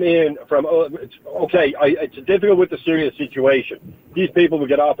you come in from, it's difficult with the serious situation. These people will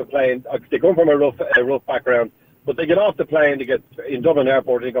get off the plane. They come from a rough background, but they get off the plane, they get in Dublin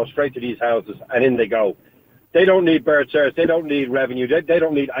Airport, they go straight to these houses, and in they go. They don't need birth certs. They don't need revenue. They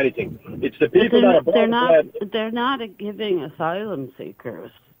don't need anything. It's the people that are they're not giving asylum seekers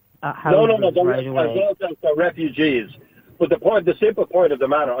no, houses they're, right away. they're refugees. But the simple point of the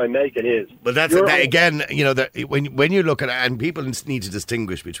matter I'm making is... But that's again, when you look at it, and people need to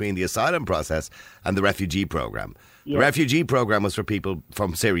distinguish between the asylum process and the refugee program. Yeah. The refugee program was for people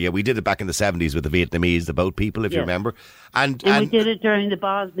from Syria. We did it back in the 70s with the Vietnamese, the boat people, if you remember. And we did it during the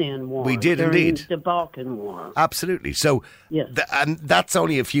Bosnian War. We did during indeed. the Balkan War. Absolutely. So, yes. And that's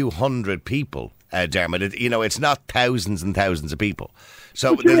only a few hundred people, Dermot. It's not thousands and thousands of people.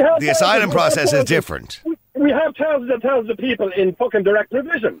 So the asylum process is different. We have thousands and thousands of people in fucking direct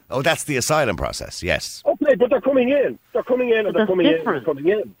provision. Oh, that's the asylum process, yes. Okay, but they're coming in. They're coming in and they're coming in and they're coming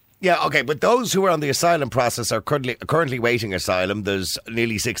in. Yeah, okay, but those who are on the asylum process are currently waiting asylum. There's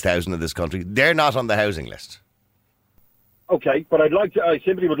nearly 6,000 in this country. They're not on the housing list. Okay, but I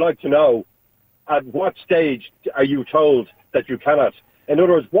simply would like to know, at what stage are you told that you cannot? In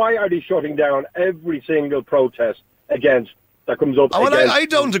other words, why are they shutting down every single protest against that comes up? Well, I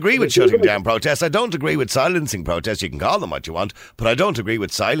don't agree with shutting down protests. I don't agree with silencing protests. You can call them what you want, but I don't agree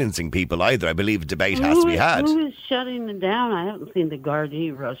with silencing people either. I believe a debate has to be had. Who is shutting it down? I haven't seen the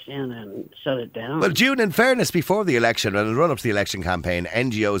Gardaí rush in and shut it down. Well, June, in fairness, before the election and the run-up to the election campaign,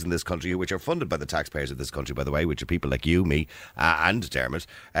 NGOs in this country, which are funded by the taxpayers of this country, by the way, which are people like you, me, and Dermot,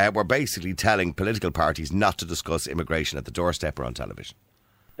 were basically telling political parties not to discuss immigration at the doorstep or on television.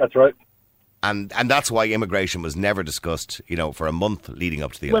 That's right. And that's why immigration was never discussed, for a month leading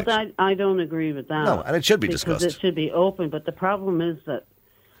up to the election. Well, I don't agree with that. No, and it should be discussed. Because it should be open. But the problem is that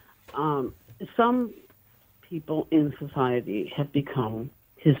some people in society have become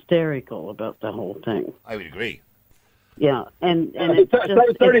hysterical about the whole thing. I would agree. Yeah, and it's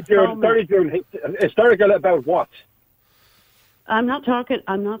hysterical about what? I'm not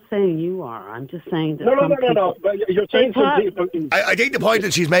saying you are. I'm just saying that No. But you're saying some people... I think the point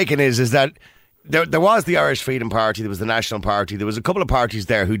that she's making is that there was the Irish Freedom Party, there was the National Party, there was a couple of parties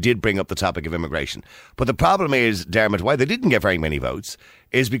there who did bring up the topic of immigration. But the problem is, Dermot, why they didn't get very many votes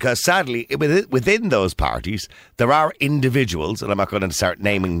is because, sadly, within those parties, there are individuals, and I'm not going to start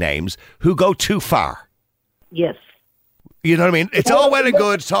naming names, who go too far. Yes. You know what I mean? It's all well and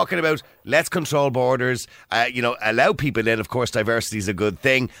good talking about let's control borders, allow people in. Of course, diversity is a good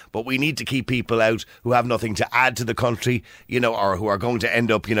thing, but we need to keep people out who have nothing to add to the country, or who are going to end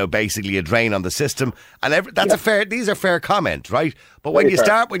up, basically a drain on the system. And these are fair comments, right? But when you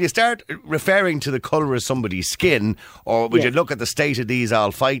start referring to the colour of somebody's skin, or when you look at the state of these all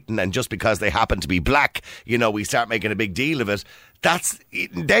fighting, and just because they happen to be black, we start making a big deal of it.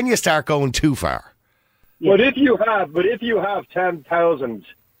 Then you start going too far. But if you have 10,000,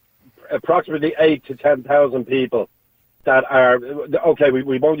 approximately 8 to 10,000 people that are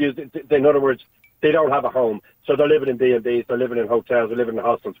we won't use it. In other words, they don't have a home, so they're living in B&Bs, they're living in hotels, they're living in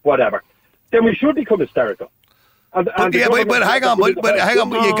hostels, whatever. Then we should become hysterical. But hang on. You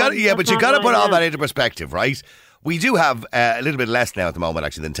got to put all that into perspective, right? We do have a little bit less now at the moment,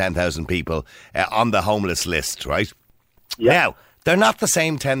 actually, than 10,000 people on the homeless list, right? Yeah. Now, they're not the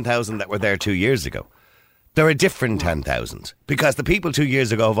same 10,000 that were there 2 years ago. They're a different 10,000 because the people 2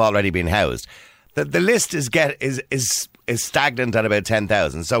 years ago have already been housed. The list is is stagnant at about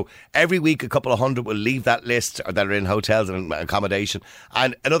 10,000. So every week a couple of hundred will leave that list or that are in hotels and accommodation,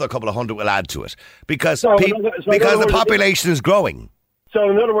 and another couple of hundred will add to it because the population is growing. So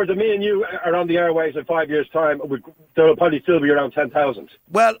in other words, if me and you are on the airways in 5 years' time, there'll probably still be around 10,000.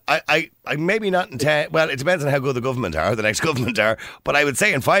 Well, I maybe not in 10. Well, it depends on how good the next government are. But I would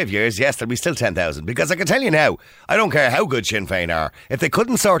say in 5 years, yes, there'll be still 10,000. Because I can tell you now, I don't care how good Sinn Féin are. If they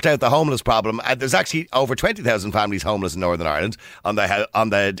couldn't sort out the homeless problem, there's actually over 20,000 families homeless in Northern Ireland on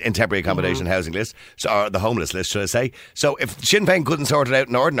the in temporary accommodation housing list, or the homeless list, should I say. So if Sinn Féin couldn't sort it out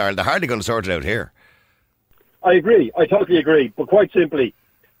in Northern Ireland, they're hardly going to sort it out here. I agree. I totally agree. But quite simply,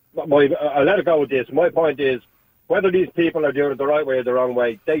 I'll let it go with this. My point is, whether these people are doing it the right way or the wrong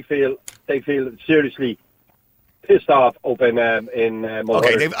way, they feel seriously pissed off up in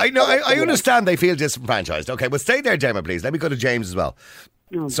Okay, I understand they feel disenfranchised. Okay, but stay there, Gemma, please. Let me go to James as well.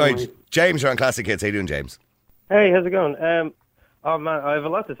 Sorry, James, you're on Classic Hits. How you doing, James? Hey, how's it going? Oh man, I have a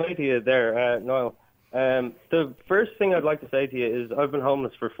lot to say to you there, Niall. The first thing I'd like to say to you is I've been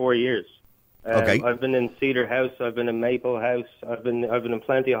homeless for 4 years. Okay. I've been in Cedar House, I've been in Maple House, I've been in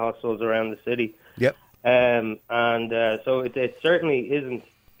plenty of hostels around the city. Yep. So it certainly isn't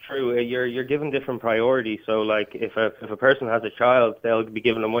true. You're given different priority. So like if a person has a child, they'll be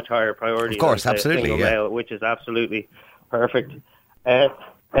given a much higher priority. Of course, than, absolutely, a single yeah. male, which is absolutely perfect.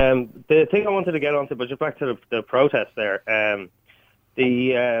 The thing I wanted to get onto, but just back to the protest there.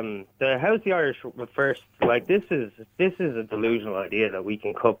 The House the Irish first, like this is a delusional idea that we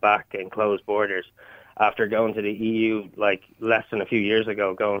can cut back and close borders after going to the EU like less than a few years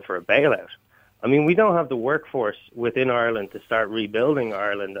ago, going for a bailout. I mean, we don't have the workforce within Ireland to start rebuilding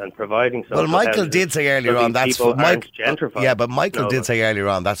Ireland and providing social. Well, Michael did say earlier on that's gentrified. Yeah, but Michael did say earlier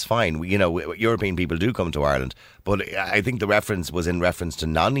on that's fine. You know, European people do come to Ireland, but I think the reference was in reference to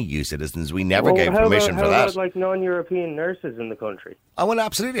non-EU citizens. We never gave permission for that. How about like non-European nurses in the country? Oh, well,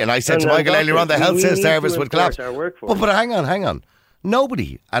 absolutely. And I said to Michael earlier on, the health service would collapse. But hang on.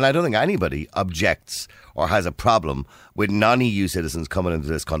 Nobody, and I don't think anybody, objects or has a problem with non-EU citizens coming into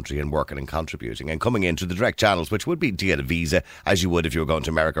this country and working and contributing and coming into the direct channels, which would be to get a visa, as you would if you were going to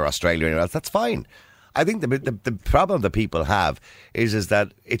America or Australia or anywhere else. That's fine. I think the problem that people have is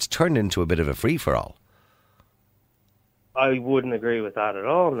that it's turned into a bit of a free-for-all. I wouldn't agree with that at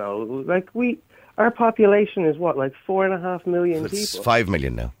all, no. Like, our population is what, like 4.5 million people? It's 5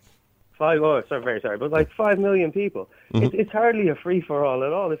 million now. Very sorry, but like 5 million people. Mm-hmm. It's hardly a free-for-all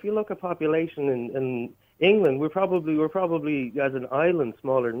at all. If you look at population in England, we're probably as an island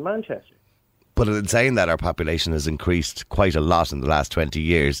smaller than Manchester. But in saying that, our population has increased quite a lot in the last 20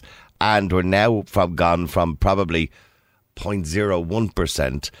 years, and we're now gone from probably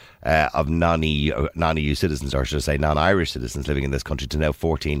 0.01% of non-EU citizens, or should I say non-Irish citizens living in this country, to now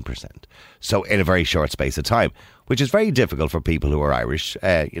 14%. So in a very short space of time, which is very difficult for people who are Irish.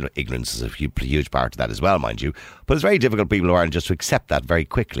 Ignorance is a huge part of that as well, mind you. But it's very difficult for people who aren't just to accept that very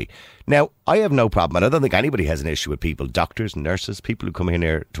quickly. Now, I have no problem, and I don't think anybody has an issue with people, doctors, nurses, people who come in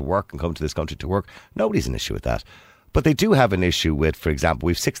here to work and come to this country to work. Nobody's an issue with that. But they do have an issue with, for example,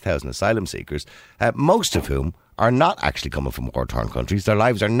 we have 6,000 asylum seekers, most of whom are not actually coming from war-torn countries. Their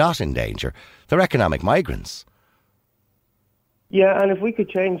lives are not in danger. They're economic migrants. Yeah, and if we could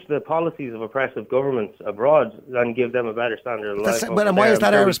change the policies of oppressive governments abroad and give them a better standard of life. And why is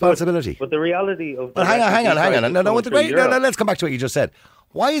that our responsibility? But the reality of... But hang on. No, let's come back to what you just said.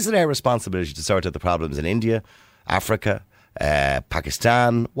 Why is it our responsibility to sort out the problems in India, Africa,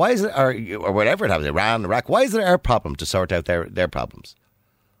 Pakistan? Why is it, or whatever it happens, Iran, Iraq? Why is it our problem to sort out their problems?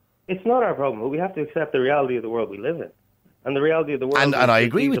 It's not our problem, but we have to accept the reality of the world we live in. And the reality of the world and I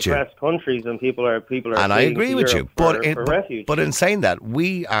agree with you. Depressed countries and people are and I agree with you. But in saying that,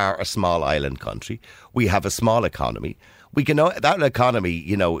 we are a small island country. We have a small economy. We can that economy,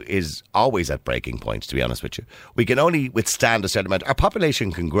 is always at breaking points. To be honest with you, we can only withstand a certain amount. Our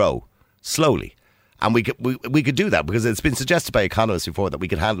population can grow slowly, and we could do that because it's been suggested by economists before that we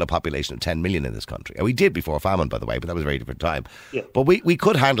could handle a population of 10 million in this country, and we did before famine, by the way. But that was a very different time. Yeah. But we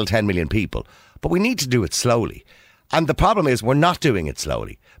could handle 10 million people, but we need to do it slowly. And the problem is we're not doing it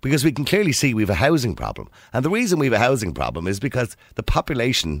slowly because we can clearly see we have a housing problem. And the reason we have a housing problem is because the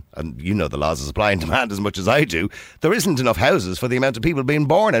population, and you know the laws of supply and demand as much as I do, there isn't enough houses for the amount of people being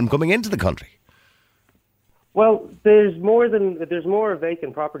born and coming into the country. Well, there's more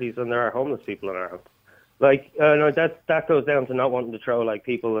vacant properties than there are homeless people in Ireland. Like, that goes down to not wanting to throw like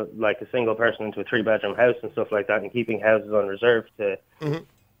people, like a single person into a 3-bedroom house and stuff like that and keeping houses on reserve to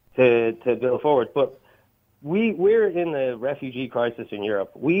build forward. But we're in a refugee crisis in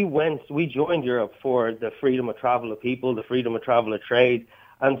Europe. We joined Europe for the freedom of travel of people, the freedom of travel of trade,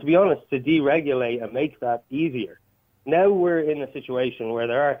 and to be honest, to deregulate and make that easier Now we're in a situation where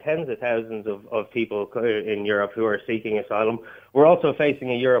there are tens of thousands of people in Europe who are seeking asylum. We're also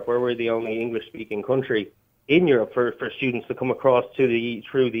facing a Europe where we're the only English-speaking country in Europe for students to come across through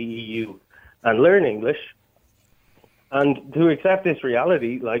the EU and learn English. And to accept this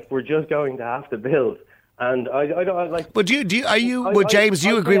reality, like, we're just going to have to build. And I don't like. But James, do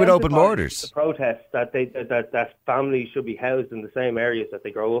you agree with open borders? The protest that families should be housed in the same areas that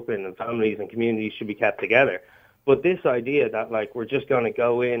they grow up in, and families and communities should be kept together. But this idea that, like, we're just going to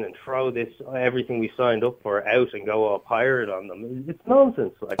go in and throw everything we signed up for out and go all pirate on them, it's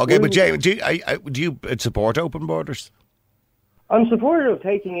nonsense. Like, okay, but James, do you support open borders? I'm supportive of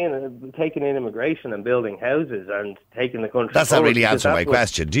taking in immigration and building houses and taking the country. That's not really answering my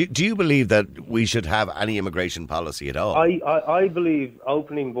question. Do you believe that we should have any immigration policy at all? I believe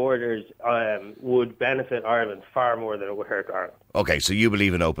opening borders would benefit Ireland far more than it would hurt Ireland. Okay, so you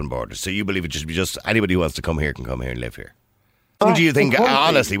believe in open borders. So you believe it should be just anybody who wants to come here can come here and live here. Do you think,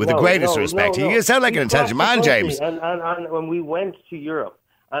 honestly, with the greatest respect, you sound like an intelligent man, James. And when we went to Europe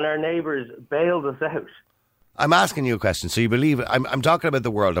and our neighbours bailed us out. I'm asking you a question. So you believe, I'm talking about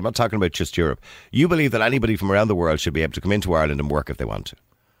the world, I'm not talking about just Europe. You believe that anybody from around the world should be able to come into Ireland and work if they want to.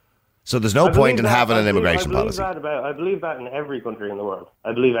 So there's no point in having an immigration policy. I believe that in every country in the world.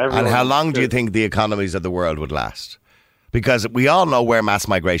 I believe everyone. And how long do you think the economies of the world would last? Because we all know where mass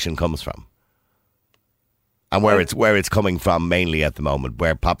migration comes from. And where it's coming from mainly at the moment,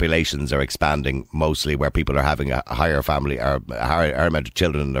 where populations are expanding mostly, where people are having a higher amount of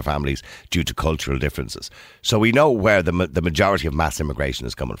children in their families due to cultural differences. So we know where the majority of mass immigration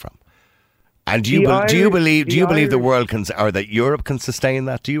is coming from. And do you believe the world can, or that Europe can sustain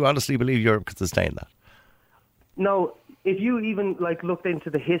that? Do you honestly believe Europe can sustain that? No, if you even looked into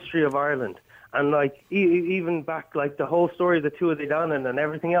the history of Ireland. And even back, the whole story of the Tuatha Dé Danann and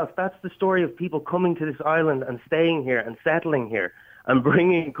everything else, that's the story of people coming to this island and staying here and settling here and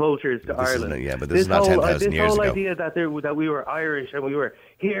bringing cultures to Ireland. But this is not 10,000 years ago. This whole idea that we were Irish and we were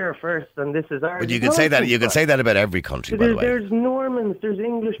here first and this is Ireland. But you can say that. You can say that about every country. By the way, there's Normans, there's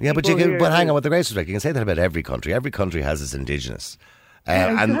English. Yeah, but But hang on, with the greatest respect, you can say that about every country. Every country has its indigenous.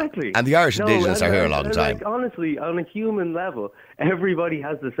 Exactly. And the Irish indigenous are here a long time. Honestly, on a human level, everybody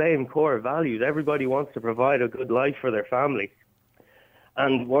has the same core values. Everybody wants to provide a good life for their family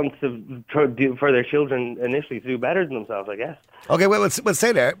and wants to for their children initially to do better than themselves, I guess. Okay, well, we'll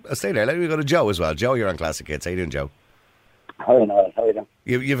stay there. Let me go to Joe as well. Joe, you're on Classic Hits. How you doing, Joe? Hi, Niall. How are you doing?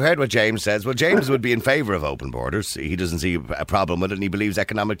 You've heard what James says. Well, James would be in favour of open borders. He doesn't see a problem with it, and he believes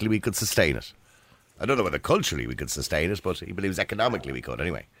economically we could sustain it. I don't know whether culturally we could sustain it, but he believes economically we could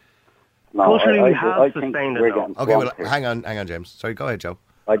anyway. No, culturally we have sustained it. Okay, well, hang on, James. Sorry, go ahead, Joe.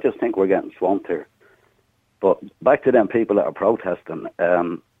 I just think we're getting swamped here. But back to them people that are protesting,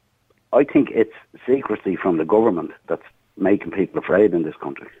 I think it's secrecy from the government that's making people afraid in this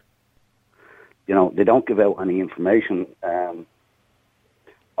country. You know, they don't give out any information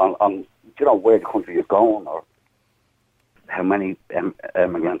on where the country is going or how many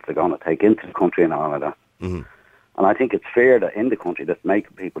immigrants they're going to take into the country and all of that. Mm-hmm. And I think it's fair that in the country that's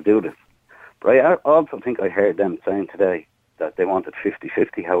making people do this. But I also think I heard them saying today that they wanted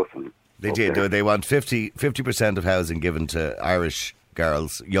 50-50 housing. They did. They want 50% of housing given to Irish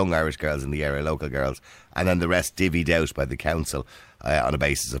girls, young Irish girls in the area, local girls, and then the rest divvied out by the council on a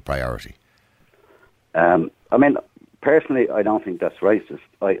basis of priority. I mean, personally, I don't think that's racist.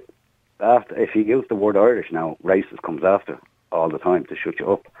 If you use the word Irish now, racist comes after all the time to shut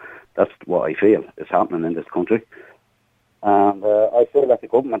you up. That's what I feel is happening in this country. And I feel that the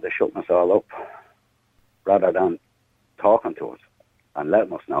government is shutting us all up rather than talking to us and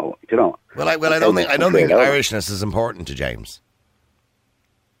letting us know. Well, I don't think Irishness is important to James.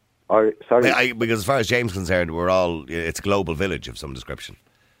 Sorry, because as far as James is concerned, it's a global village of some description.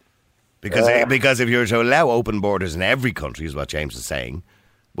 Because if you're to allow open borders in every country, is what James is saying,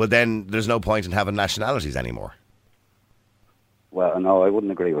 well, then there's no point in having nationalities anymore. Well, no, I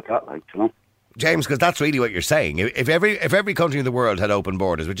wouldn't agree with that, James, because that's really what you're saying. If every country in the world had open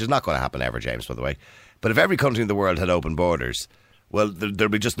borders, which is not going to happen ever, James, by the way, but if every country in the world had open borders, well,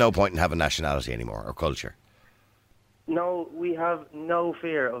 there'd be just no point in having nationality anymore or culture. No, we have no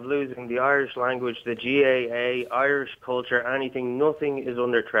fear of losing the Irish language, the GAA, Irish culture, anything. Nothing is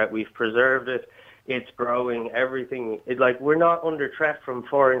under threat. We've preserved it. It's growing. Everything. We're not under threat from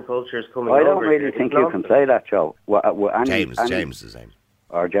foreign cultures coming over. I don't really think you can say that, Joe. James is saying.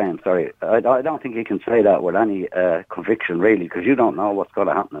 Or James, sorry. I don't think you can say that with any conviction, really, because you don't know what's going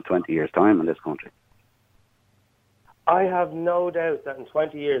to happen in 20 years' time in this country. I have no doubt that in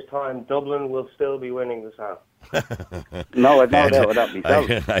 20 years' time, Dublin will still be winning the South. No, I've no doubt with that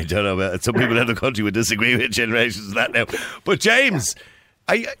myself. I don't know about some people in the country would disagree with generations of that now. But James,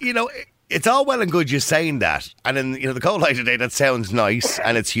 it's all well and good you saying that, and in the cold light of day that sounds nice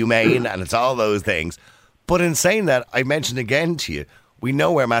and it's humane and it's all those things. But in saying that, I mentioned again to you, we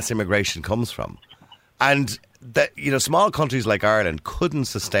know where mass immigration comes from, and that small countries like Ireland couldn't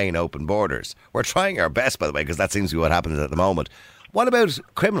sustain open borders. We're trying our best, by the way, because that seems to be what happens at the moment. What about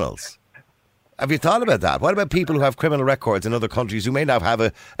criminals? Have you thought about that? What about people who have criminal records in other countries who may not have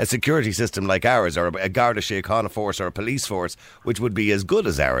a security system like ours, or a Garda Síochána force, or a police force which would be as good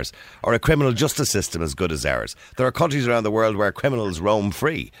as ours, or a criminal justice system as good as ours? There are countries around the world where criminals roam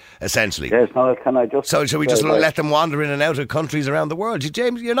free, essentially. Yes, no, can I just... So should we just let them wander in and out of countries around the world?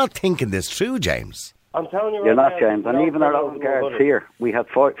 James, you're not thinking this through, James. I'm telling you, you're not, James. And even our own guards here, we had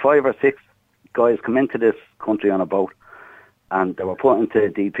 5 or 6 guys come into this country on a boat, and they were put into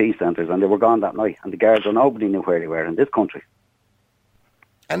DP centres, and they were gone that night. And the guards, nobody knew where they were in this country.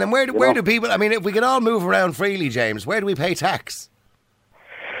 And then where do people? I mean, if we can all move around freely, James, where do we pay tax?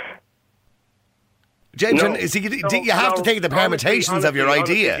 James, you have to take the permutations of your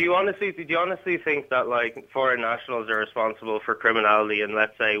idea. Do you honestly think that foreign nationals are responsible for criminality in,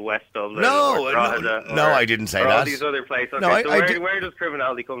 let's say, West Dublin? No, I didn't say that. All these other places. Okay, so where does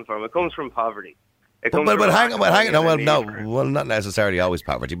criminality come from? It comes from poverty. But hang on. Well, not necessarily always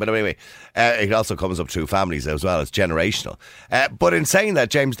poverty, but anyway, it also comes up through families as well. It's generational. But in saying that,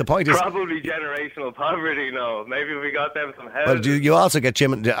 James, the point is probably generational poverty. No, maybe we got them some help. Well, you also get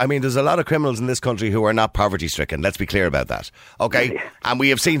there's a lot of criminals in this country who are not poverty stricken. Let's be clear about that. Okay, and we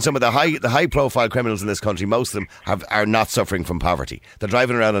have seen some of the high profile criminals in this country. Most of them are not suffering from poverty. They're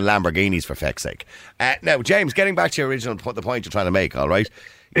driving around in Lamborghinis, for feck's sake. Now, James, getting back to your original the point you're trying to make. All right.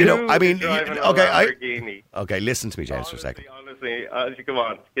 Okay, listen to me, James, for a second. Honestly, come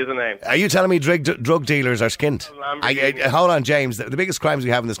on, here's a name. Are you telling me drug dealers are skint? Hold on, James. The biggest crimes we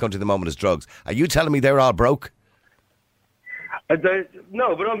have in this country at the moment is drugs. Are you telling me they're all broke? No,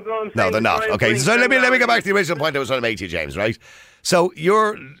 but I'm saying... No, they're not. Okay, so let me go back to the original point I was trying to make to you, James, right? So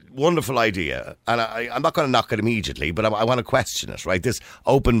your wonderful idea, and I'm not going to knock it immediately, but I want to question it, right? This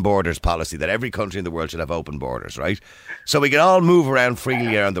open borders policy that every country in the world should have open borders, right? So we can all move around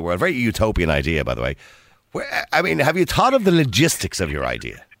freely around the world. Very utopian idea, by the way. Have you thought of the logistics of your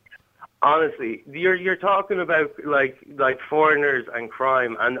idea? Honestly, you're talking about like foreigners and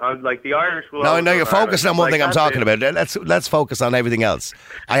crime, and the Irish will... No, you're focusing on one thing I'm talking about. Let's focus on everything else.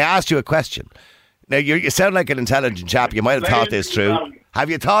 I asked you a question. Now, you sound like an intelligent chap. You might have thought this through. Have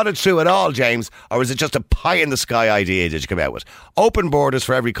you thought it through at all, James? Or is it just a pie-in-the-sky idea that you come out with? Open borders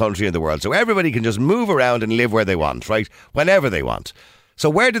for every country in the world, so everybody can just move around and live where they want, right? Whenever they want. So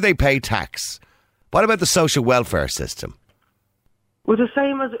where do they pay tax? What about the social welfare system? Well, the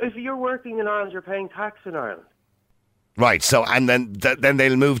same as if you're working in Ireland, you're paying tax in Ireland. Right, so and then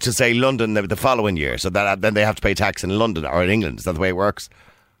they'll move to, say, London the following year, so that then they have to pay tax in London or in England. Is that the way it works?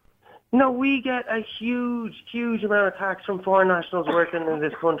 No, we get a huge amount of tax from foreign nationals working in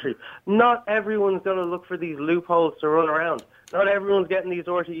this country. Not everyone's going to look for these loopholes to run around. Not everyone's getting these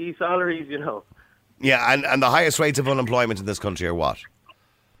RTE salaries, Yeah, and the highest rates of unemployment in this country are what?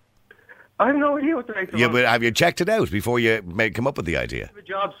 I have no idea what the rates are. Have you checked it out before you come up with the idea? A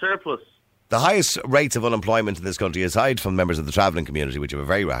job surplus. The highest rates of unemployment in this country, aside from members of the travelling community, which have a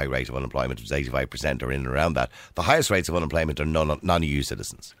very high rate of unemployment, which is 85% or in and around that, the highest rates of unemployment are non-EU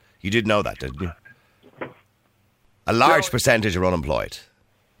citizens. You did know that, didn't you? A large percentage are unemployed.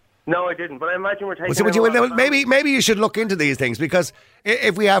 No, I didn't, but I imagine we're taking... Maybe you should look into these things, because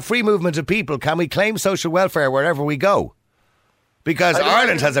if we have free movement of people, can we claim social welfare wherever we go? Because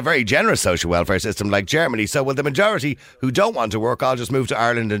Ireland has a very generous social welfare system like Germany, so will the majority who don't want to work all just move to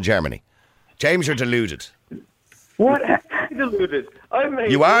Ireland and Germany? James, you're deluded. What? Deluded?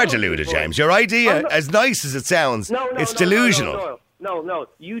 You are deluded, James. Your idea, as nice as it sounds, it's delusional. No,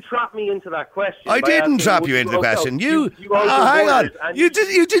 you trapped me into that question. I didn't trap you into the question. Hang on. You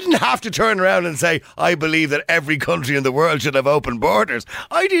didn't have to turn around and say, I believe that every country in the world should have open borders.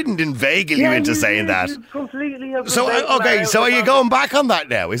 I didn't inveigle you into saying that. So are you going back on that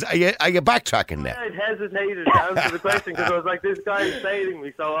now? Are you backtracking now? I hesitated to answer the question because I was like, this guy is saying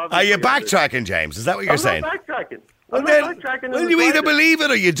me, so obviously... Are you backtracking, James? Is that what you're saying? I'm not backtracking. Well, you either believe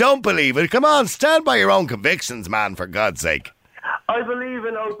it or you don't believe it. Come on, stand by your own convictions, man, for God's sake. I believe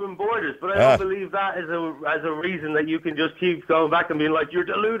in open borders, but I don't believe that as a reason that you can just keep going back and being like, you're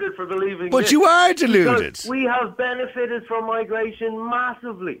deluded for believing this. But you are deluded. Because we have benefited from migration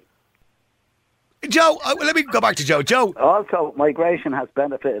massively. Joe, let me go back to Joe. Joe. Also, migration has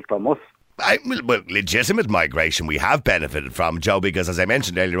benefited from us. Well, legitimate migration we have benefited from, Joe, because as I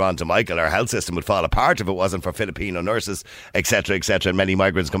mentioned earlier on to Michael, our health system would fall apart if it wasn't for Filipino nurses, etc., and many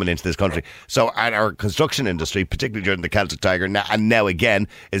migrants coming into this country. So and our construction industry, particularly during the Celtic Tiger, and now again,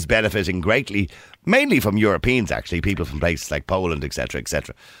 is benefiting greatly, mainly from Europeans, actually, people from places like Poland, etc.,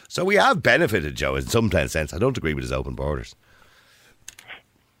 etc. So we have benefited, Joe, in some sense. I don't agree with his open borders.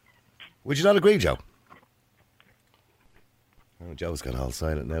 Would you not agree, Joe? Oh, Joe's gone all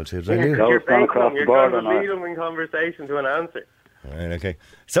silent now too. You're going to lead him in conversation to an answer. All right, okay.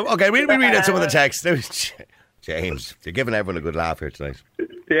 So, okay, read out some of the text. James, you're giving everyone a good laugh here tonight.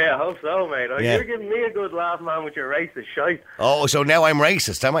 Yeah, I hope so, mate. You're giving me a good laugh, man, with your racist shite. Oh, so now I'm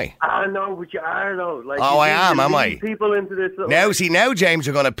racist, am I? No, but you are, though. Like, I am I? People into this. Now, James,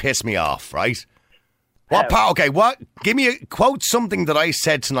 you're going to piss me off, right? What? Give me quote something that I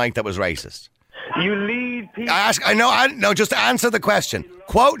said tonight that was racist. You lead people. No, just answer the question.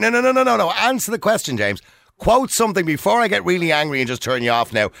 Quote, no. Answer the question, James. Quote something before I get really angry and just turn you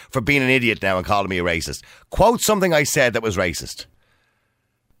off now for being an idiot now and calling me a racist. Quote something I said that was racist.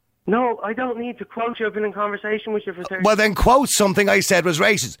 No, I don't need to quote you. I've been in conversation with you for 30 Well, then quote something I said was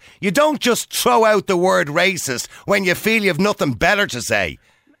racist. You don't just throw out the word racist when you feel you've nothing better to say.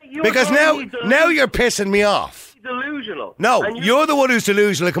 Because now you're pissing me off. Delusional. No, you're the one who's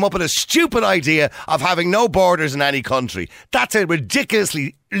delusional to come up with a stupid idea of having no borders in any country. That's a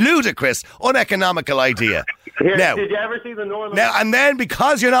ridiculously ludicrous, uneconomical idea. Here, now, did you ever see the Northern... Now, and then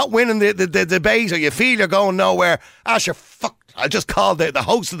because you're not winning the debate or you feel you're going nowhere, I'll just call the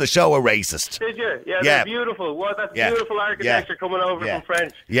host of the show a racist. Did you? Yeah, they're beautiful. What? That's beautiful architecture coming over from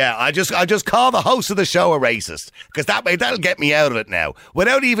French. Yeah, I just call the host of the show a racist because that'll get me out of it now.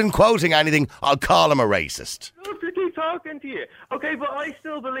 Without even quoting anything, I'll call him a racist. To keep talking to you. Okay, but I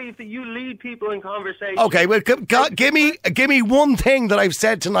still believe that you lead people in conversation. Okay, well, give me one thing that I've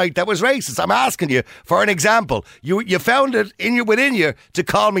said tonight that was racist. I'm asking you for an example. You found it within you to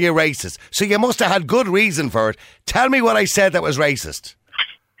call me a racist, so you must have had good reason for it. Tell me what I said that was racist.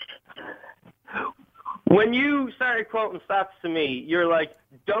 When you started quoting stats to me, you're like,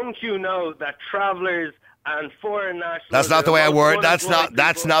 "Don't you know that travellers and foreign nationals?" That's not the way I worded.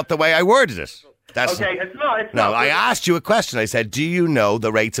 That's not the way I worded it. It's not. No, I asked you a question. I said, do you know the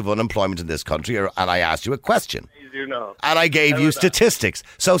rates of unemployment in this country? And I asked you a question. You do know. And I gave you statistics.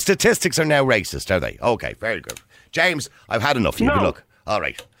 So statistics are now racist, are they? Okay, very good. James, I've had enough of you. No. Look, all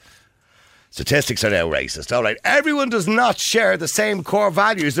right. Statistics are now racist. All right. Everyone does not share the same core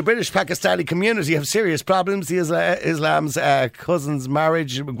values. The British Pakistani community have serious problems. The Islam's cousins'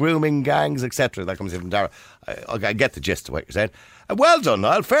 marriage, grooming, gangs, etc. That comes in from Dara. I get the gist of what you're saying. Well done,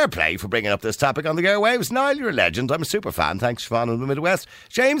 Niall. Fair play for bringing up this topic on the airwaves. Niall, you're a legend. I'm a super fan. Thanks, Siobhan in the Midwest.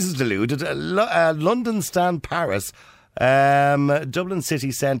 James is deluded. London stand Paris. Dublin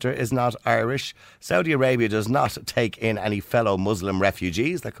city centre is not Irish. Saudi Arabia does not take in any fellow Muslim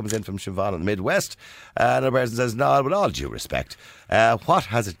refugees. That comes in from Siobhan in the Midwest. Another person says, Niall, with all due respect, what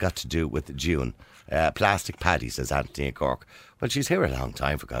has it got to do with June? Plastic Paddy, says Anthony Cork. Well, she's here a long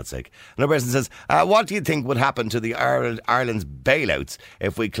time, for God's sake. Another person says, what do you think would happen to the Ireland's bailouts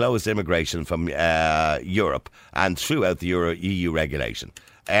if we closed immigration from Europe and threw out the EU regulation?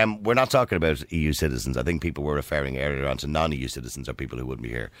 We're not talking about EU citizens. I think people were referring earlier on to non-EU citizens or people who wouldn't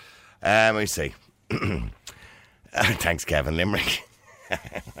be here. Let me see. Thanks, Kevin Limerick.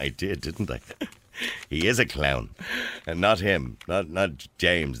 I did, didn't I? He is a clown. And not him. Not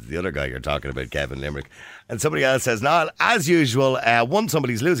James, the other guy you're talking about, Kevin Limerick. And somebody else says, no, as usual, once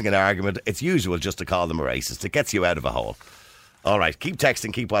somebody's losing an argument, it's usual just to call them a racist. It gets you out of a hole. All right, keep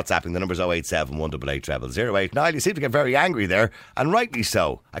texting, keep WhatsApping. The number's 087 188 008. Niall, you seem to get very angry there, and rightly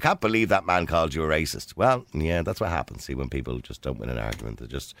so. I can't believe that man called you a racist. Well, yeah, that's what happens. See, when people just don't win an argument, they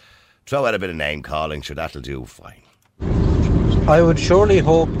just throw out a bit of name calling. Sure, that'll do fine. I would surely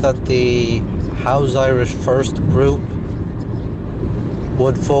hope that the House Irish First group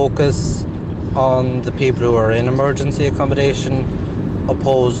would focus on the people who are in emergency accommodation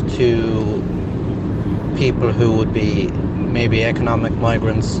opposed to people who would be maybe economic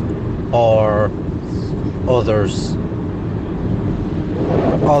migrants or others.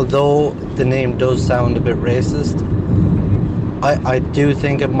 Although the name does sound a bit racist, I do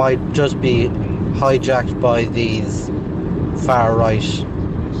think it might just be hijacked by these far-right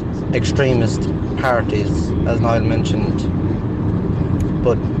extremist parties, as Niall mentioned.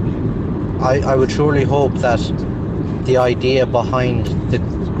 But I would surely hope that the idea behind the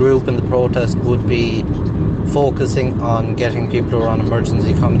group and the protest would be focusing on getting people who are on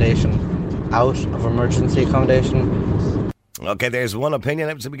emergency accommodation out of emergency accommodation. Okay, there's one opinion.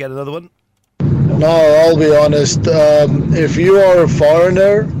 Let's see if we get another one. No, I'll be honest. If you are a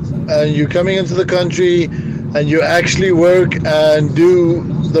foreigner and you're coming into the country and you actually work and do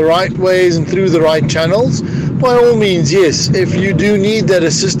the right ways and through the right channels, by all means, yes. If you do need that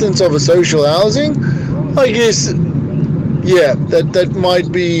assistance of a social housing, I guess, yeah, that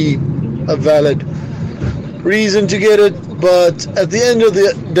might be a valid reason to get it. But at the end of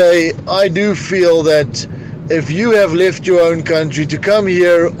the day, I do feel that if you have left your own country to come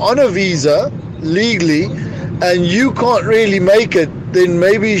here on a visa legally and you can't really make it, then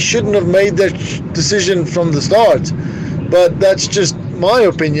maybe you shouldn't have made that decision from the start. But that's just my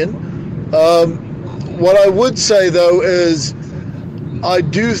opinion. What I would say, though, is I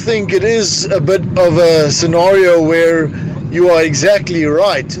do think it is a bit of a scenario where you are exactly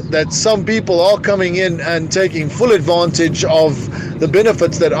right, that some people are coming in and taking full advantage of the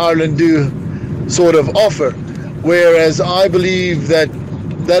benefits that Ireland do sort of offer, whereas I believe that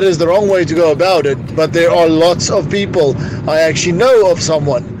that is the wrong way to go about it. But there are lots of people. I actually know of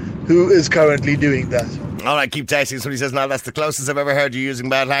someone who is currently doing that. All right, keep texting. Somebody says, no, that's the closest I've ever heard you using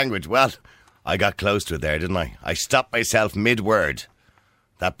bad language. Well, I got close to it there, didn't I? I stopped myself mid-word.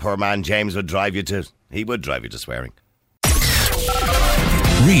 That poor man James would drive you to swearing.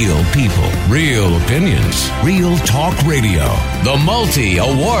 Real people, real opinions, real talk radio. The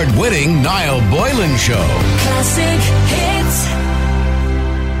multi-award-winning Niall Boylan Show. Classic hits.